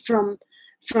learn from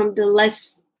the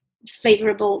less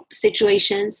favorable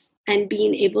situations, and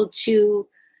being able to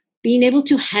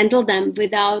handle them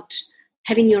without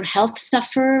having your health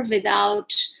suffer,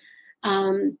 without,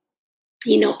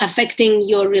 affecting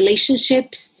your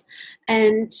relationships,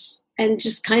 and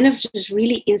just kind of just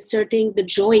really inserting the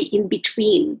joy in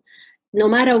between. No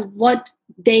matter what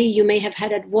day you may have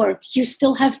had at work, you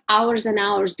still have hours and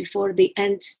hours before the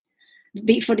end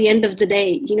of the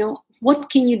day. What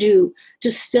can you do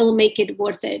to still make it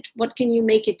worth it? What can you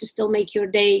make it to still make your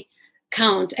day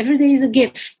count? Every day is a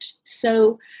gift.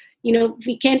 So,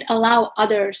 we can't allow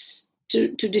others to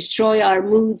destroy our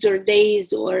moods or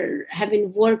days, or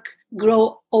having work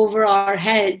grow over our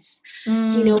heads.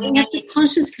 We have to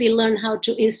consciously learn how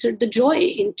to insert the joy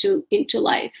into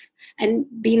life, and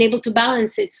being able to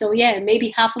balance it. So maybe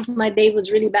half of my day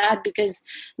was really bad because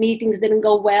meetings didn't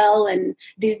go well and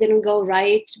this didn't go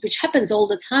right, which happens all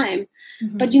the time.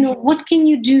 But what can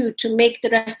you do to make the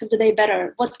rest of the day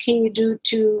better? What can you do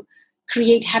to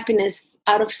create happiness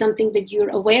out of something that you're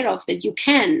aware of that you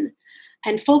can,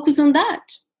 and focus on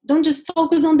that? Don't just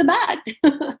focus on the bad.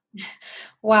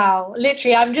 Wow,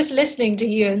 literally, I'm just listening to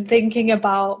you and thinking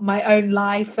about my own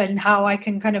life and how I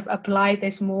can kind of apply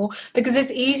this more, because it's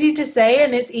easy to say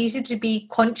and it's easy to be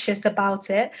conscious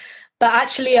about it, but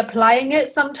actually applying it,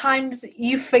 sometimes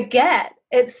you forget.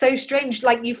 It's so strange,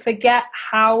 like you forget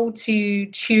how to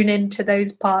tune into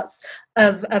those parts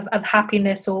of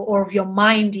happiness, or of your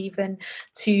mind, even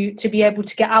to be able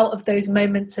to get out of those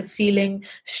moments of feeling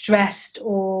stressed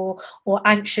or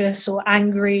anxious or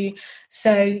angry.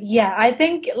 So I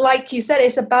think, like you said,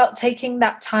 it's about taking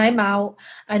that time out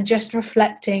and just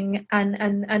reflecting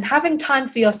and having time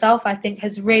for yourself. I think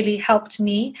has really helped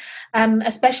me,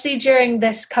 especially during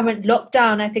this current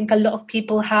lockdown. I think a lot of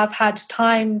people have had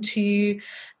time to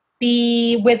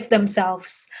be with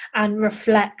themselves and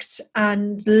reflect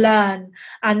and learn.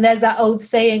 And there's that old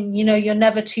saying, you're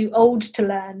never too old to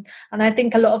learn. And I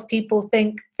think a lot of people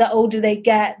think the older they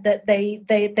get that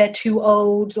they're too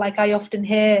old. Like I often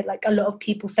hear, like a lot of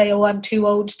people say, oh, I'm too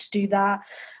old to do that.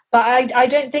 But I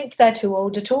don't think they're too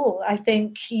old at all. I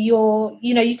think you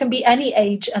can be any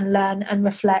age and learn and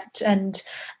reflect and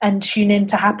tune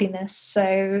into happiness.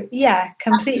 So yeah,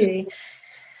 completely. Absolutely.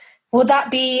 Will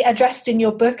that be addressed in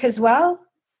your book as well?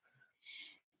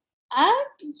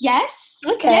 Yes.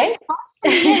 Okay. Yes,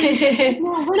 probably, yes.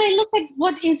 When I look at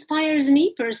what inspires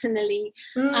me personally,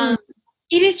 Mm.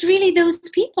 it is really those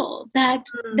people that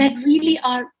really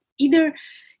are either,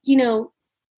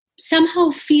 somehow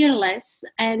fearless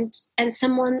and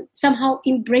someone somehow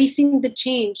embracing the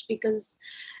change because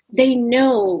they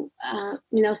know,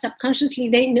 subconsciously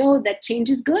they know that change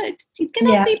is good. It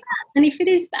cannot Yeah. be bad, and if it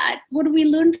is bad, what do we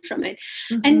learn from it?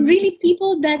 Mm-hmm. And really,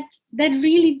 people that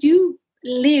really do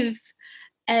live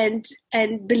and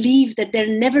believe that they're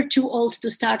never too old to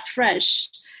start fresh.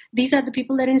 These are the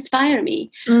people that inspire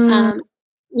me.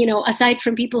 Aside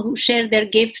from people who share their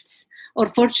gifts or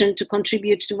fortune to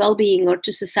contribute to well-being or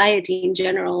to society in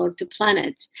general or to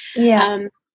planet. Yeah.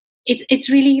 It's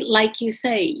really like you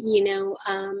say,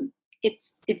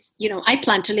 I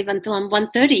plan to live until I'm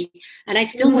 130, and I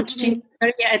still want to change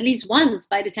my career at least once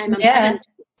by the time I'm 70.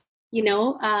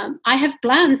 I have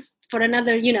plans for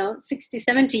another 60,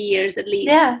 70 years at least.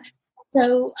 Yeah.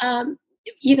 So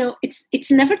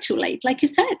it's never too late. Like you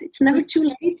said, it's never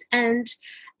too late, and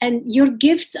your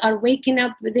gifts are waking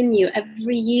up within you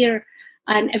every year,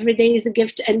 and every day is a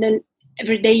gift. And then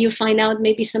every day you find out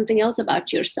maybe something else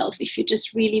about yourself if you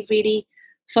just really, really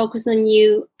focus on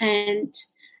you and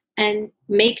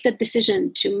make the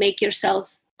decision to make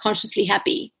yourself consciously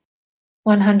happy.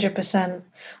 100%.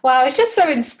 Wow, it's just so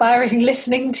inspiring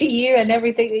listening to you and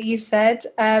everything that you've said.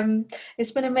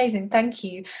 It's been amazing. Thank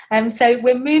you. So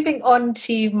we're moving on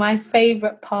to my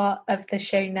favorite part of the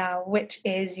show now, which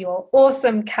is your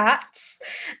awesome cats.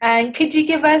 And could you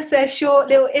give us a short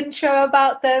little intro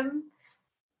about them?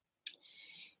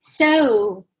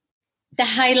 So, the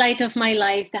highlight of my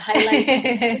life, the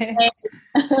highlight.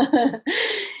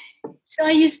 So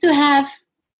I used to have,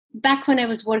 back when I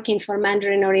was working for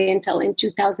Mandarin Oriental in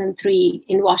 2003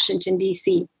 in Washington,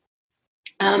 D.C.,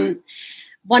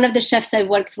 one of the chefs I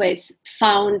worked with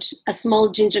found a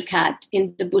small ginger cat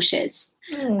in the bushes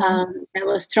that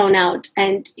was thrown out.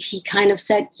 And he kind of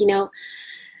said,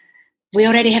 we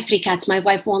already have 3 cats. My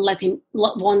wife won't let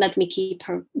me keep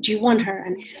her. Do you want her?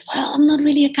 And I said, well, I'm not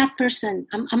really a cat person.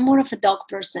 I'm more of a dog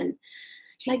person.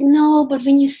 She's like, no, but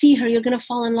when you see her, you're going to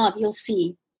fall in love. You'll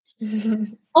see.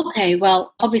 Okay,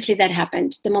 well, obviously that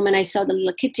happened. The moment I saw the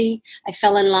little kitty, I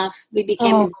fell in love. We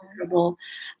became inseparable.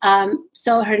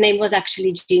 So her name was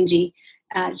actually Gingy,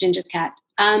 Ginger Cat.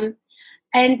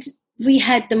 And we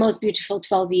had the most beautiful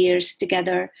 12 years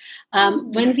together.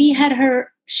 When we had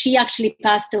her, she actually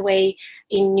passed away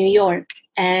in New York,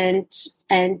 and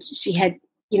she had,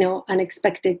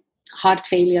 unexpected heart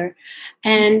failure.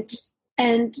 And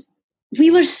we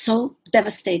were so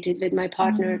devastated with my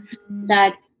partner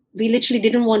that we literally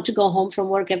didn't want to go home from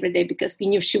work every day because we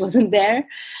knew she wasn't there.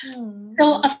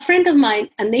 So a friend of mine,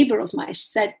 a neighbor of mine,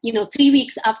 said, 3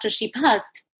 weeks after she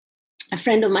passed, a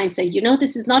friend of mine said,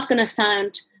 this is not going to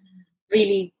sound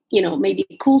really, maybe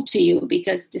cool to you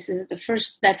because this is the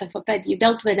first death of a pet you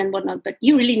dealt with and whatnot, but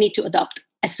you really need to adopt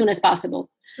as soon as possible.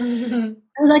 I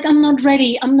was like, I'm not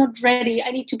ready.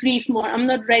 I need to grieve more. I'm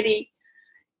not ready.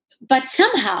 But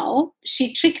somehow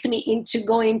she tricked me into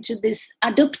going to this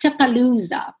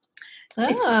Adoptapalooza.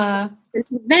 It's an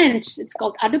event. It's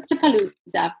called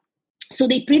Adoptapalooza. So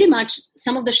they pretty much,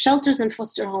 some of the shelters and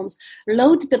foster homes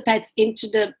load the pets into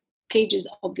the cages,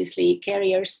 obviously,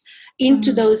 carriers,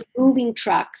 into those moving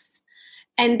trucks.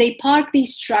 And they park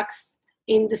these trucks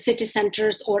in the city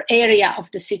centers or area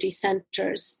of the city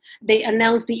centers. They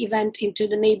announce the event into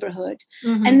the neighborhood.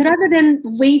 And rather than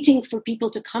waiting for people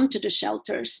to come to the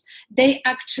shelters, they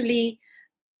actually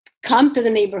come to the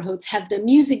neighborhoods, have the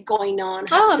music going on.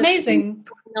 Amazing.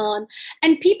 Going on,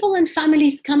 and people and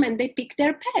families come and they pick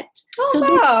their pet.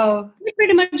 They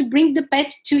pretty much bring the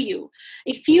pet to you.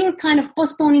 If you're kind of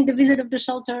postponing the visit of the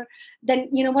shelter, then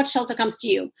what shelter comes to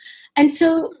you. And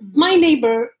so my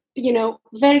neighbor,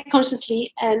 very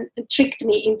consciously and tricked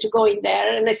me into going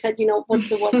there. And I said, what's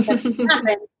the worst that could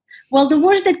happen? Well, the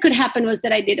worst that could happen was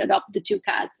that I did adopt the 2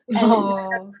 cats.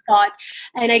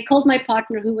 And I called my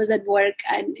partner who was at work,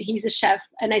 and he's a chef.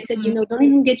 And I said, don't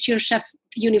even get your chef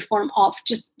uniform off.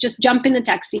 Just jump in a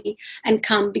taxi and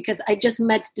come, because I just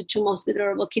met the 2 most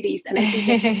adorable kitties. And I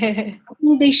think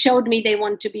they showed me they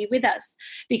want to be with us,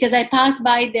 because I passed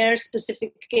by their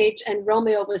specific cage and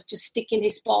Romeo was just sticking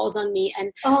his paws on me.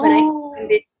 And when I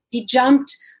opened it, he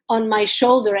jumped on my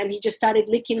shoulder and he just started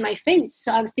licking my face.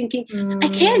 So I was thinking, I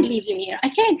can't leave him here. I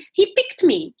can't. He picked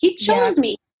me. He chose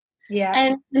me. Yeah.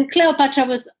 And Cleopatra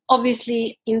was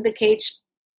obviously in the cage,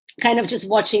 kind of just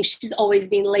watching. She's always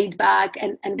been laid back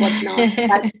and whatnot.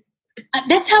 But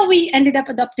that's how we ended up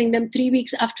adopting them 3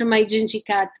 weeks after my Gingy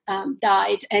cat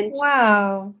died. And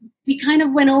Wow. we kind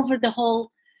of went over the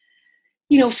whole,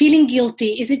 feeling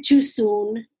guilty. Is it too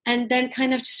soon? And then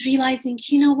kind of just realizing,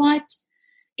 you know what?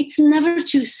 It's never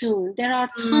too soon. There are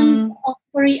tons of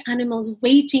furry animals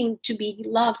waiting to be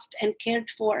loved and cared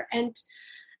for. And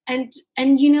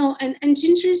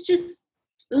Ginger is just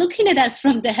looking at us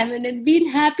from the heaven and being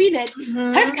happy that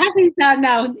her cousins are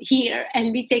now here,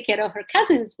 and we take care of her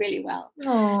cousins really well.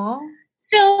 Aww.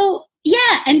 So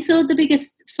yeah, and so the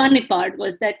biggest funny part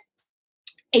was that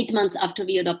 8 months after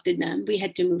we adopted them, we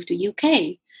had to move to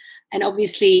UK, and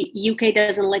obviously UK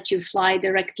doesn't let you fly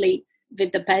directly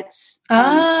with the pets.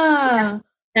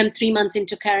 Them 3 months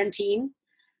into quarantine.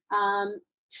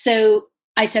 So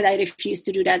I said I refuse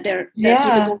to do that. They're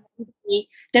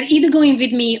either going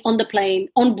with me on the plane,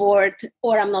 on board,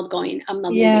 or I'm not going. I'm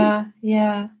not moving.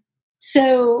 Yeah.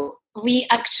 So we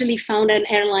actually found an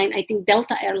airline, I think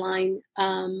Delta Airline,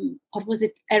 or was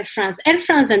it Air France? Air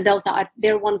France and Delta,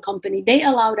 they're one company. They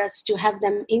allowed us to have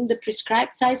them in the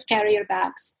prescribed size carrier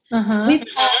bags with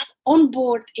us on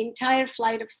board, entire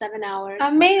flight of 7 hours.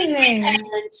 Amazing. And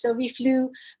so we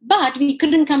flew, but we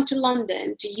couldn't come to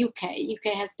London, to UK.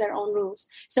 UK has their own rules.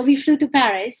 So we flew to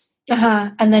Paris.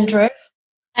 And then drove?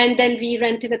 And then we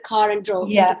rented a car and drove.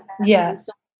 Yeah.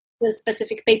 So the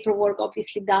specific paperwork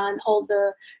obviously done, all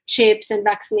the chips and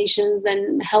vaccinations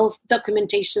and health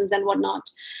documentations and whatnot.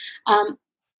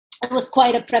 It was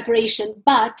quite a preparation,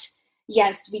 but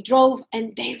yes, we drove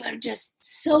and they were just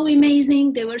so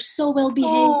amazing. They were so well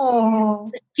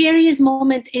behaved. The scariest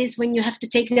moment is when you have to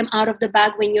take them out of the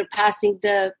bag when you're passing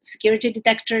the security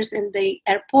detectors in the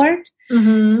airport.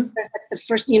 That's the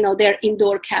first, they're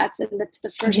indoor cats, and that's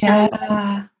the first time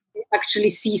you actually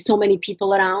see so many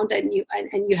people around, and you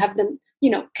have them.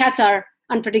 Cats are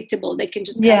unpredictable. They can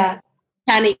just kind of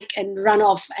panic and run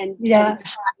off and hide,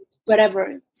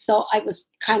 whatever. So I was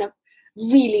kind of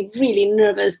really, really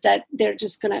nervous that they're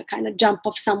just going to kind of jump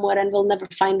off somewhere and we'll never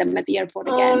find them at the airport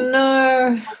again. Oh,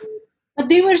 no. But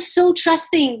they were so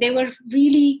trusting. They were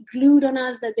really glued on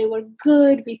us that they were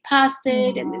good. We passed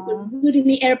it and they were good in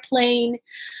the airplane.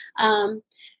 And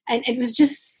it was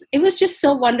just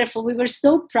so wonderful. We were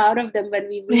so proud of them when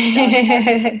we reached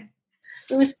out.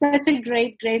 It was such a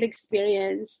great, great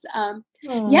experience. So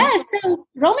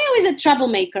Romeo is a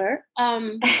troublemaker.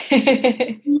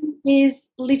 He is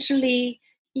literally,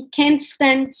 he can't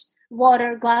stand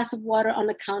glass of water on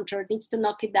the counter, needs to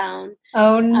knock it down.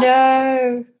 Oh,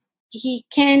 no. He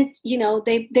can't,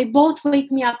 they both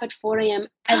wake me up at 4 a.m.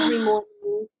 every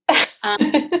morning.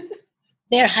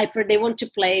 They're hyper, they want to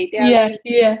play. They're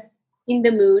in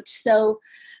the mood. So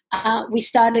we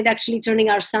started actually turning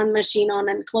our sound machine on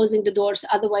and closing the doors.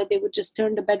 Otherwise, they would just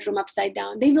turn the bedroom upside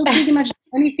down. They will pretty much do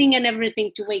anything and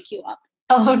everything to wake you up.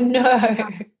 Oh, no.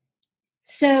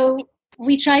 So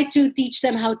we try to teach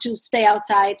them how to stay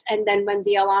outside. And then when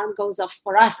the alarm goes off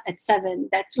for us at 7,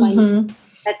 that's when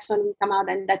we come out,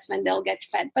 and that's when they'll get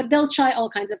fed. But they'll try all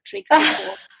kinds of tricks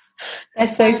before. They're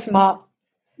so smart.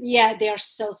 Yeah, they are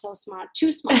so, so smart.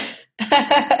 Too smart.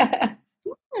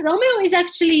 Romeo is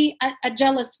actually a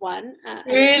jealous one.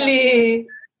 Really?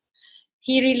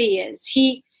 He really is.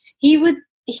 He would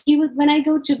when I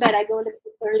go to bed, I go a little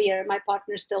bit earlier. My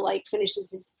partner still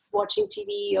finishes his watching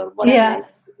TV or whatever,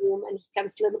 and he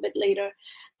comes a little bit later.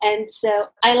 And so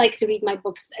I like to read my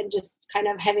books and just kind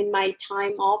of having my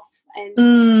time off.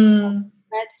 And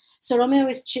so Romeo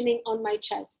is chilling on my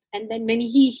chest, and then when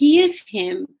he hears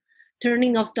him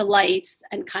turning off the lights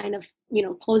and kind of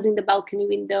closing the balcony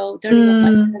window, turning off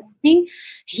lights and everything,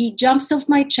 he jumps off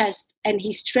my chest and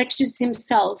he stretches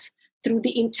himself through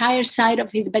the entire side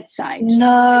of his bedside.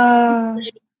 No.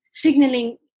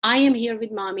 Signaling, I am here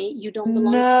with mommy, you don't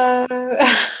belong here.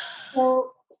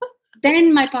 So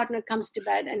then my partner comes to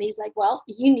bed and he's like, well,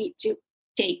 you need to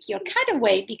take your cat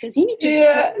away because you need to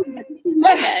this is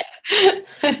my bed.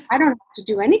 I don't have to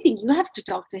do anything. You have to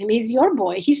talk to him. He's your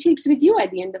boy. He sleeps with you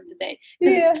at the end of the day.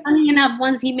 Funny enough,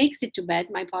 once he makes it to bed,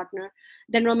 my partner,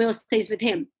 then Romeo stays with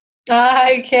him.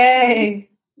 Okay.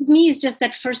 Me is just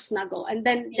that first snuggle, and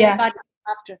then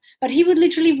after. But he would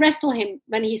literally wrestle him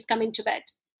when he's coming to bed.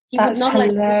 He That's would not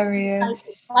hilarious. let him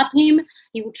slap him.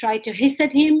 He would try to hiss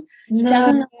at him. He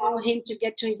doesn't allow him to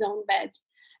get to his own bed.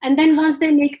 And then once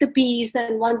they make the peace,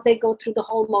 then once they go through the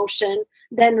whole motion,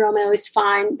 then Romeo is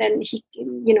fine. Then he,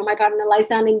 my partner lies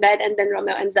down in bed, and then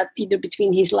Romeo ends up either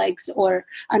between his legs or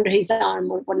under his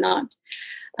arm or whatnot.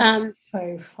 That's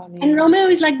so funny. And Romeo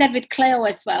is like that with Cleo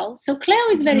as well. So Cleo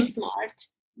is very smart,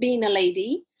 being a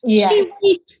lady, Yes.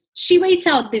 she waits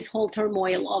out this whole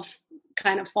turmoil of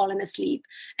kind of falling asleep,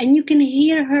 and you can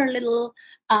hear her little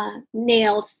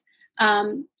nails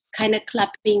kind of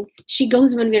clapping. She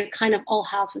goes when we're kind of all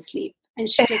half asleep, and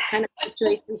she just kind of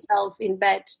situates herself in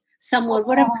bed somewhere,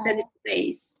 whatever there is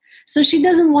space. So she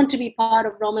doesn't want to be part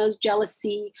of Romeo's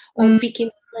jealousy or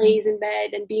picking plays in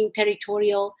bed and being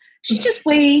territorial. She just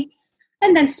waits,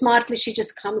 and then smartly she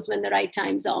just comes when the right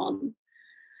time's on.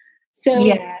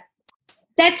 So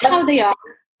that's how they are,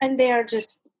 and they're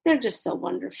just so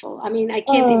wonderful. I mean, I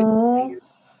can't even.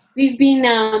 We've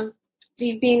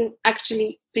been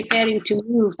actually preparing to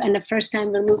move, and the first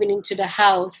time we're moving into the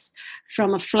house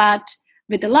from a flat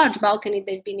with a large balcony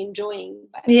they've been enjoying.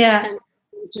 But first time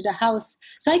into the house,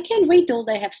 so I can't wait till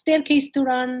they have staircase to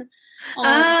run.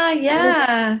 Garden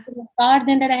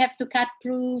that I have to cat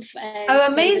proof.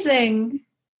 Amazing!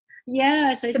 So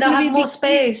it's they'll gonna have more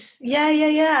space.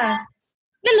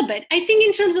 Little bit. I think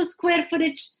in terms of square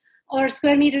footage or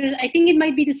square meters, I think it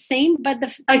might be the same, but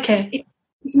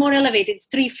it's more elevated. It's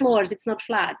 3 floors. It's not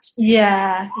flat.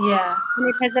 Yeah. And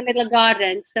it has a little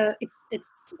garden. So it's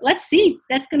let's see.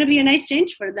 That's going to be a nice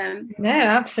change for them. No,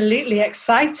 absolutely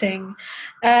exciting.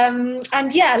 And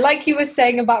like you were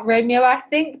saying about Romeo, I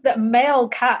think that male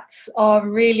cats are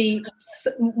really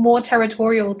more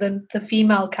territorial than the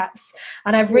female cats.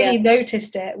 And I've really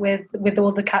noticed it with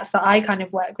all the cats that I kind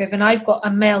of work with. And I've got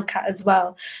a male cat as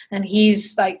well. And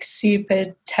he's like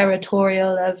super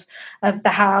territorial of the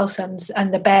house and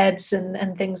the beds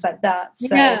and things like that.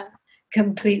 So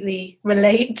completely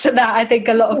relate to that. I think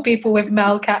a lot of people with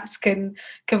male cats can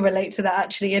relate to that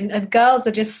actually. And girls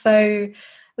are just so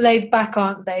laid back,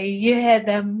 aren't they? You hear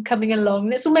them coming along,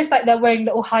 and it's almost like they're wearing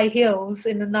little high heels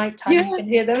in the nighttime. You can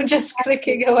hear them just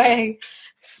clicking away.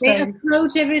 So, they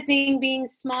approach everything being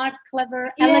smart,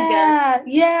 clever, elegant.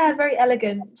 Yeah, very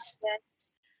elegant.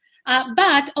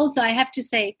 But also I have to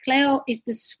say, Cleo is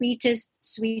the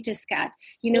sweetest cat.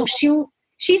 You know,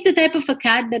 she's the type of a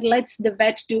cat that lets the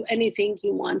vet do anything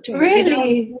you want to her.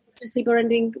 Really? To sleep or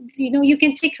anything. You know, you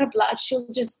can take her blood.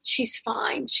 She's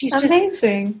fine. She's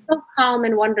amazing. Just so calm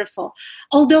and wonderful.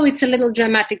 Although it's a little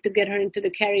dramatic to get her into the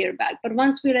carrier bag. But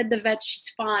once we're at the vet, she's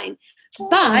fine.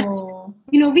 But,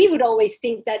 you know, we would always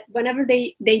think that whenever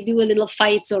they do a little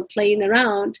fights or playing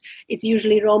around, it's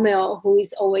usually Romeo who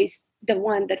is always the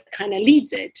one that kind of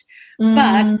leads it.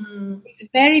 But it's a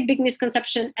very big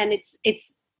misconception, and it's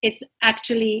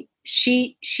actually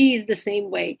she is the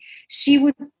same way. She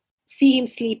would see him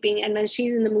sleeping, and when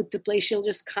she's in the mood to play, she'll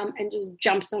just come and just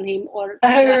jumps on him or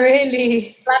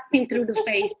really slaps him through the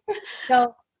face.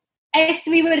 So as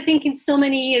we were thinking so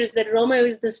many years that Romeo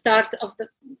is the start of the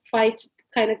fight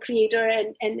kind of creator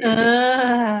and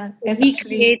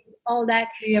recreate all that,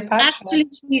 actually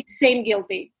she's same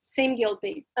guilty.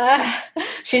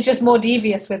 She's just more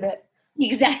devious with it.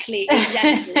 Exactly.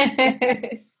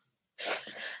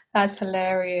 That's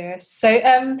hilarious.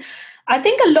 So I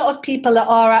think a lot of people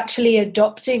are actually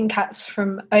adopting cats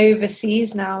from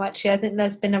overseas now. Actually, I think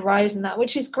there's been a rise in that,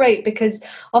 which is great, because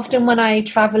often when I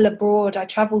travel abroad, I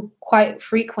travel quite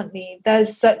frequently,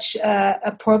 there's such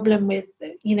a problem with,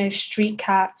 you know, street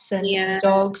cats and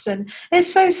dogs, and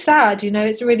it's so sad, you know,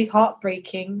 it's really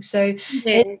heartbreaking. So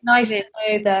it's nice to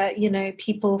know that, you know,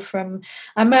 people from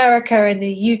America and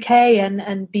the UK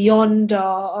and beyond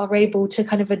are able to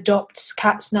kind of adopt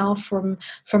cats now from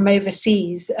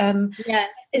overseas.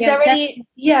 Is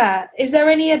there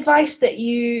any advice that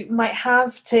you might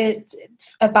have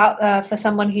about for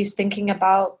someone who's thinking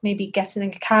about maybe getting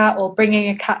a cat or bringing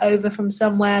a cat over from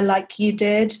somewhere like you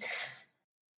did?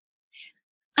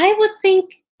 I would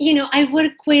think, you know, I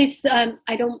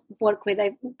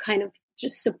kind of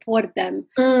just support them.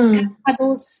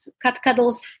 Cat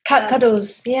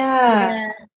cuddles.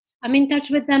 Yeah. I'm in touch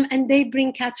with them, and they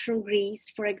bring cats from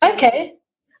Greece, for example. Okay.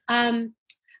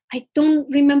 I don't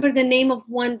remember the name of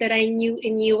one that I knew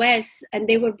in US, and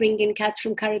they were bringing cats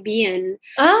from Caribbean.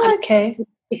 Okay.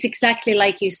 It's exactly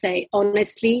like you say.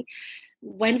 Honestly,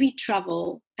 when we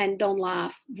travel, and don't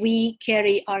laugh, we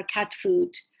carry our cat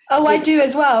food. Oh, I do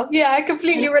as well. Yeah, I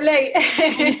completely relate.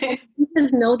 We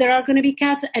just know there are going to be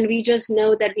cats, and we just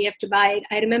know that we have to buy it.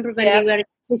 I remember when we were in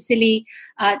Sicily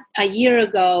a year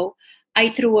ago,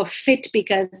 I threw a fit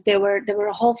because there were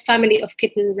a whole family of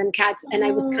kittens and cats, and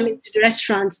I was coming to the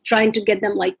restaurants trying to get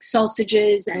them like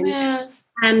sausages and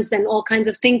hams and all kinds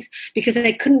of things, because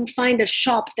I couldn't find a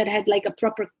shop that had like a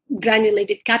proper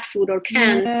granulated cat food or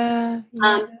cans.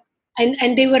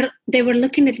 And they were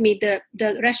looking at me, the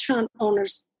restaurant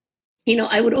owners. You know,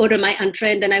 I would order my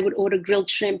entree, and then I would order grilled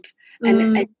shrimp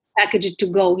and package it to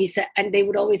go. He said, and they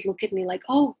would always look at me like,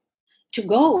 "Oh, to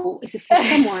go? Is it for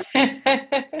someone?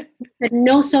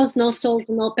 No sauce, no salt,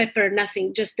 no pepper,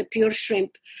 nothing, just the pure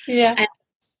shrimp. Yeah.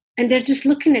 And they're just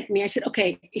looking at me. I said,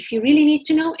 okay, if you really need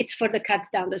to know, it's for the cats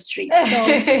down the street. So,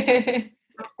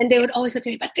 and they would always look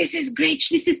at me, but this is great.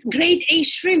 This is grade A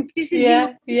shrimp. This is,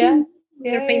 they're paying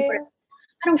for it.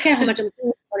 I don't care how much I'm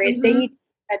paying for it. They need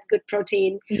that good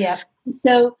protein. Yeah.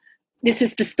 So this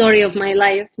is the story of my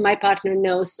life. My partner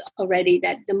knows already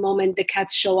that the moment the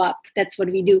cats show up, that's what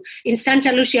we do. In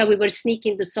Santa Lucia, we were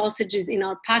sneaking the sausages in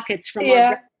our pockets from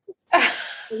our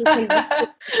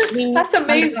That's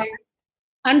amazing.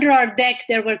 Under our deck,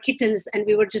 there were kittens, and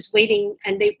we were just waiting,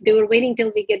 and they were waiting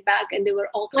till we get back, and they were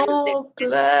all kind of there.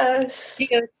 Bless.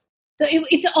 So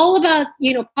it's all about,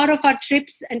 part of our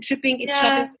trips and tripping, it's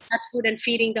shopping for cat food and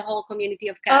feeding the whole community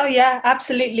of cats. Oh, yeah,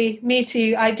 absolutely. Me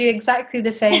too. I do exactly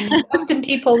the same. Often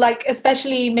people,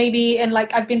 especially maybe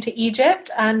I've been to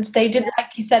Egypt, and they didn't,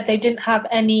 like you said, they didn't have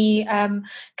any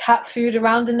cat food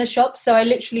around in the shop. So I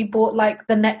literally bought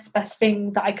the next best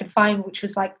thing that I could find, which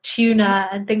was tuna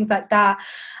and things like that.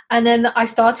 And then I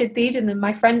started feeding them,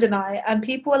 my friend and I, and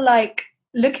people were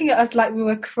looking at us like we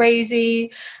were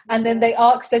crazy. And then they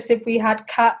asked us if we had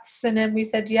cats, and then we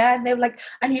said yeah, and they were like,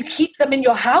 and you keep them in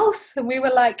your house? And we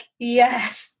were like,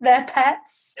 yes, they're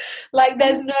pets.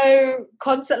 There's no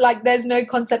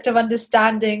concept of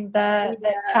understanding that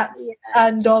cats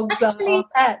and dogs are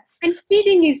pets. And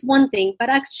feeding is one thing, but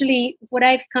actually what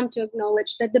I've come to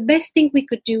acknowledge, that the best thing we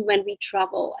could do when we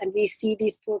travel and we see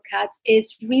these poor cats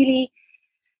is really,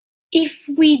 if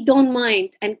we don't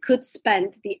mind and could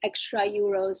spend the extra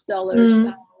euros, dollars,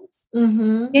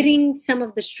 pounds, getting some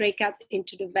of the stray cats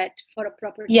into the vet for a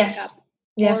proper checkup.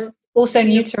 Yes. Or also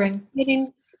neutering.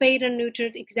 Getting spayed and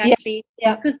neutered, exactly.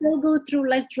 Yeah. Because they'll go through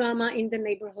less drama in the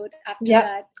neighborhood after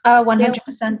that.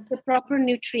 100%. The proper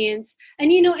nutrients. And,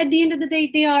 at the end of the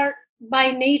day, they are,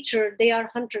 by nature, they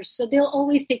are hunters. So they'll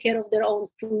always take care of their own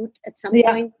food at some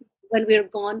point when we're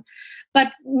gone.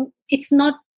 But it's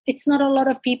not a lot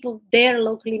of people there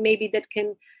locally maybe that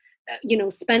can,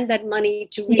 spend that money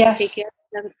to really take care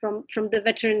of them from the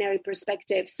veterinary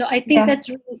perspective. So I think that's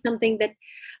really something that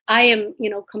I am,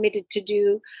 committed to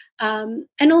do.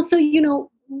 And also,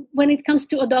 when it comes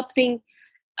to adopting,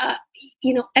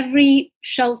 every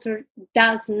shelter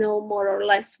does know more or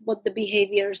less what the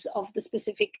behaviors of the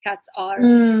specific cats are.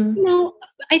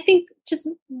 I think just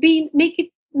make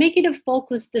it a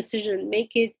focused decision.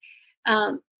 Make it,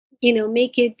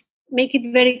 make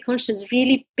it very conscious.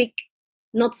 Really pick,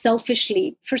 not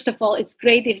selfishly. First of all, it's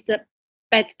great if the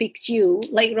pet picks you,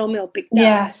 like Romeo picked us.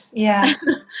 Yes, yeah,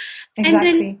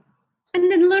 exactly.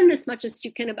 And then learn as much as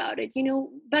you can about it.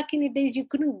 Back in the days, you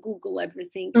couldn't Google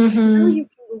everything. Mm-hmm. Now you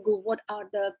can Google what are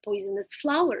the poisonous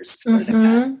flowers for the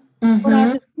cat. What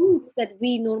are the foods that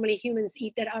we normally humans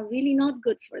eat that are really not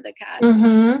good for the cat?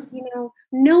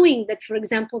 Knowing that, for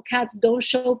example, cats don't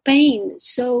show pain.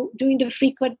 So doing the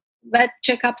frequent vet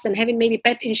checkups and having maybe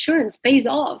pet insurance pays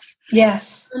off.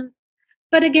 Yes.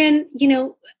 But again,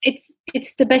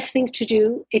 it's the best thing to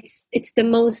do. It's the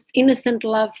most innocent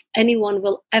love anyone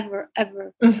will ever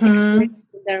experience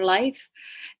in their life.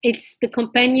 It's the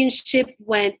companionship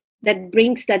that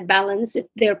brings that balance.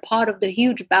 They're part of the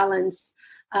huge balance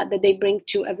that they bring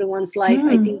to everyone's life.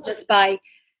 I think just by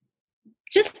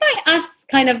us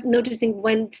kind of noticing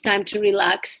when it's time to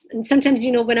relax. And sometimes,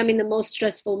 when I'm in the most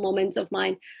stressful moments of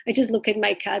mine, I just look at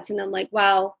my cats and I'm like,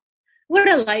 wow, what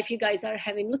a life you guys are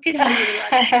having. Look at how you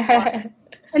relax.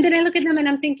 And then I look at them and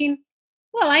I'm thinking,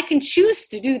 well, I can choose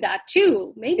to do that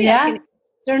too. Maybe I can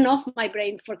turn off my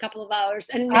brain for a couple of hours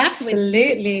and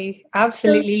absolutely.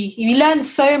 You learn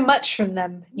so much from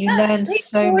them. They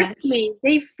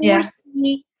forced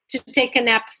me to take a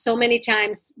nap so many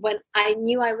times when I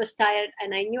knew I was tired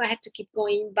and I knew I had to keep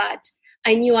going, but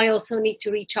I knew I also need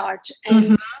to recharge.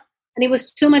 And it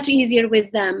was so much easier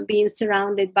with them, being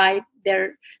surrounded by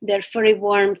their furry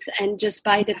warmth and just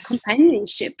by the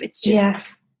companionship. It's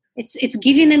just it's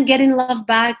giving and getting love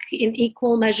back in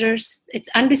equal measures. It's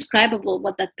indescribable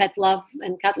what that pet love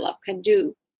and cat love can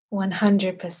do.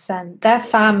 100%. They're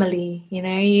family,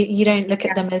 you don't look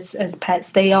at them as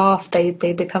pets.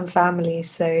 They become family.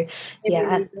 So they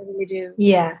really do.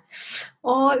 Yeah.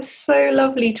 Oh, it's so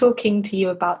lovely talking to you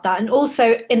about that. And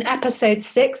also in episode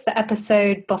 6, the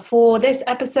episode before this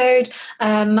episode,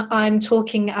 I'm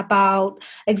talking about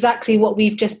exactly what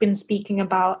we've just been speaking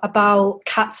about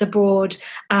cats abroad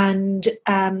and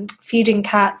feeding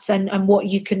cats and what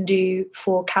you can do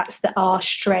for cats that are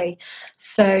stray.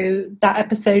 So that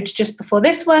episode just before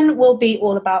this one will be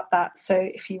all about that. So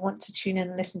if you want to tune in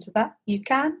and listen to that, you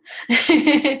can.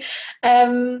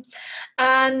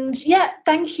 And yeah,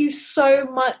 thank you so so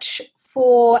much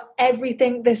for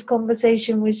everything. This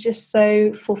conversation was just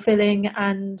so fulfilling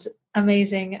and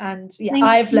amazing, and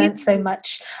I've learned so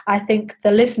much. I think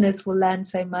the listeners will learn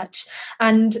so much.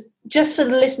 And just for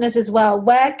the listeners as well,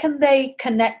 where can they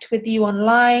connect with you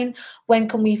online? When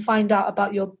can we find out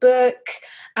about your book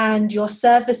and your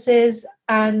services?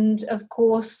 And of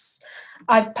course,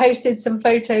 I've posted some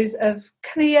photos of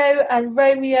Cleo and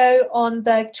Romeo on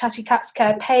the Chatty Cats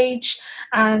Care page,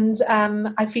 and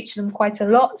I feature them quite a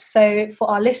lot. So for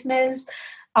our listeners,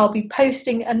 I'll be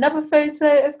posting another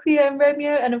photo of Cleo and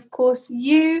Romeo, and of course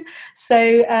you, so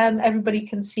everybody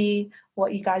can see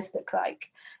what you guys look like.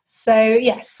 So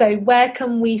yes, so where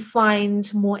can we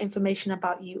find more information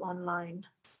about you online?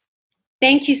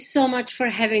 Thank you so much for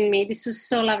having me. This was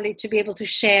so lovely to be able to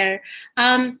share.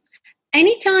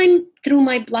 Anytime through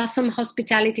my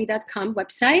blossomhospitality.com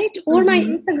website or my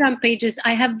Instagram pages.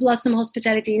 I have Blossom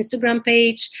Hospitality Instagram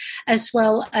page, as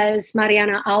well as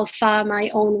Marianna Alfa, my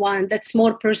own one that's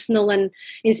more personal and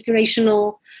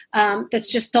inspirational. That's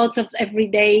just thoughts of every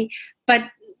day. But,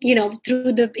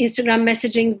 through the Instagram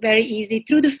messaging, very easy.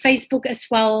 Through the Facebook as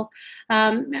well.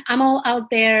 I'm all out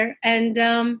there. And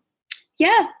and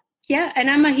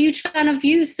I'm a huge fan of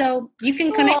you. So you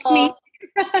can connect me.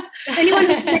 Anyone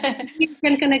who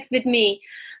can connect with me.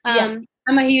 I'm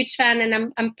a huge fan,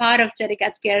 and I'm part of Chatty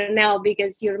Cats Care now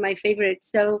because you're my favorite.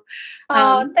 So,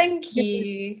 thank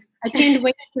you. I can't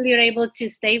wait till you're able to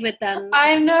stay with them.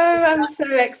 I know, I'm so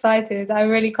excited. I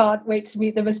really can't wait to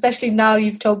meet them, especially now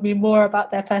you've told me more about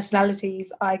their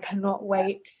personalities. I cannot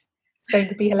wait. It's going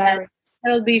to be hilarious.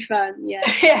 It'll be fun, yeah.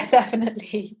 Yeah,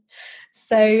 definitely.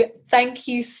 So thank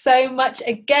you so much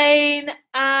again,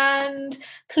 and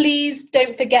please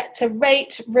don't forget to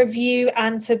rate, review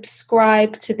and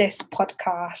subscribe to this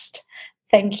podcast.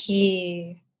 Thank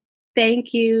you.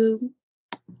 Thank you.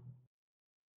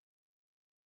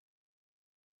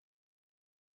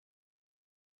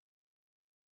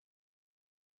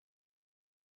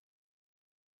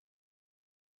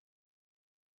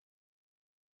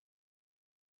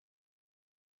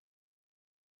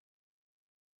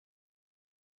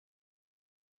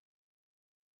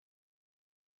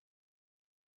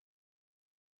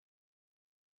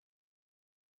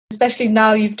 Especially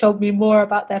now you've told me more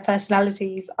about their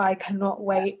personalities. I cannot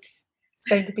wait. It's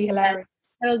going to be hilarious.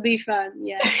 It'll be fun,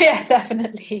 yeah. Yeah,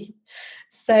 definitely.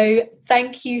 So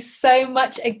thank you so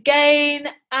much again,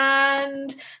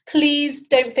 and please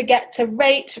don't forget to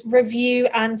rate, review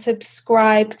and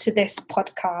subscribe to this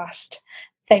podcast.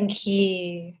 Thank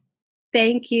you.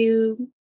 Thank you.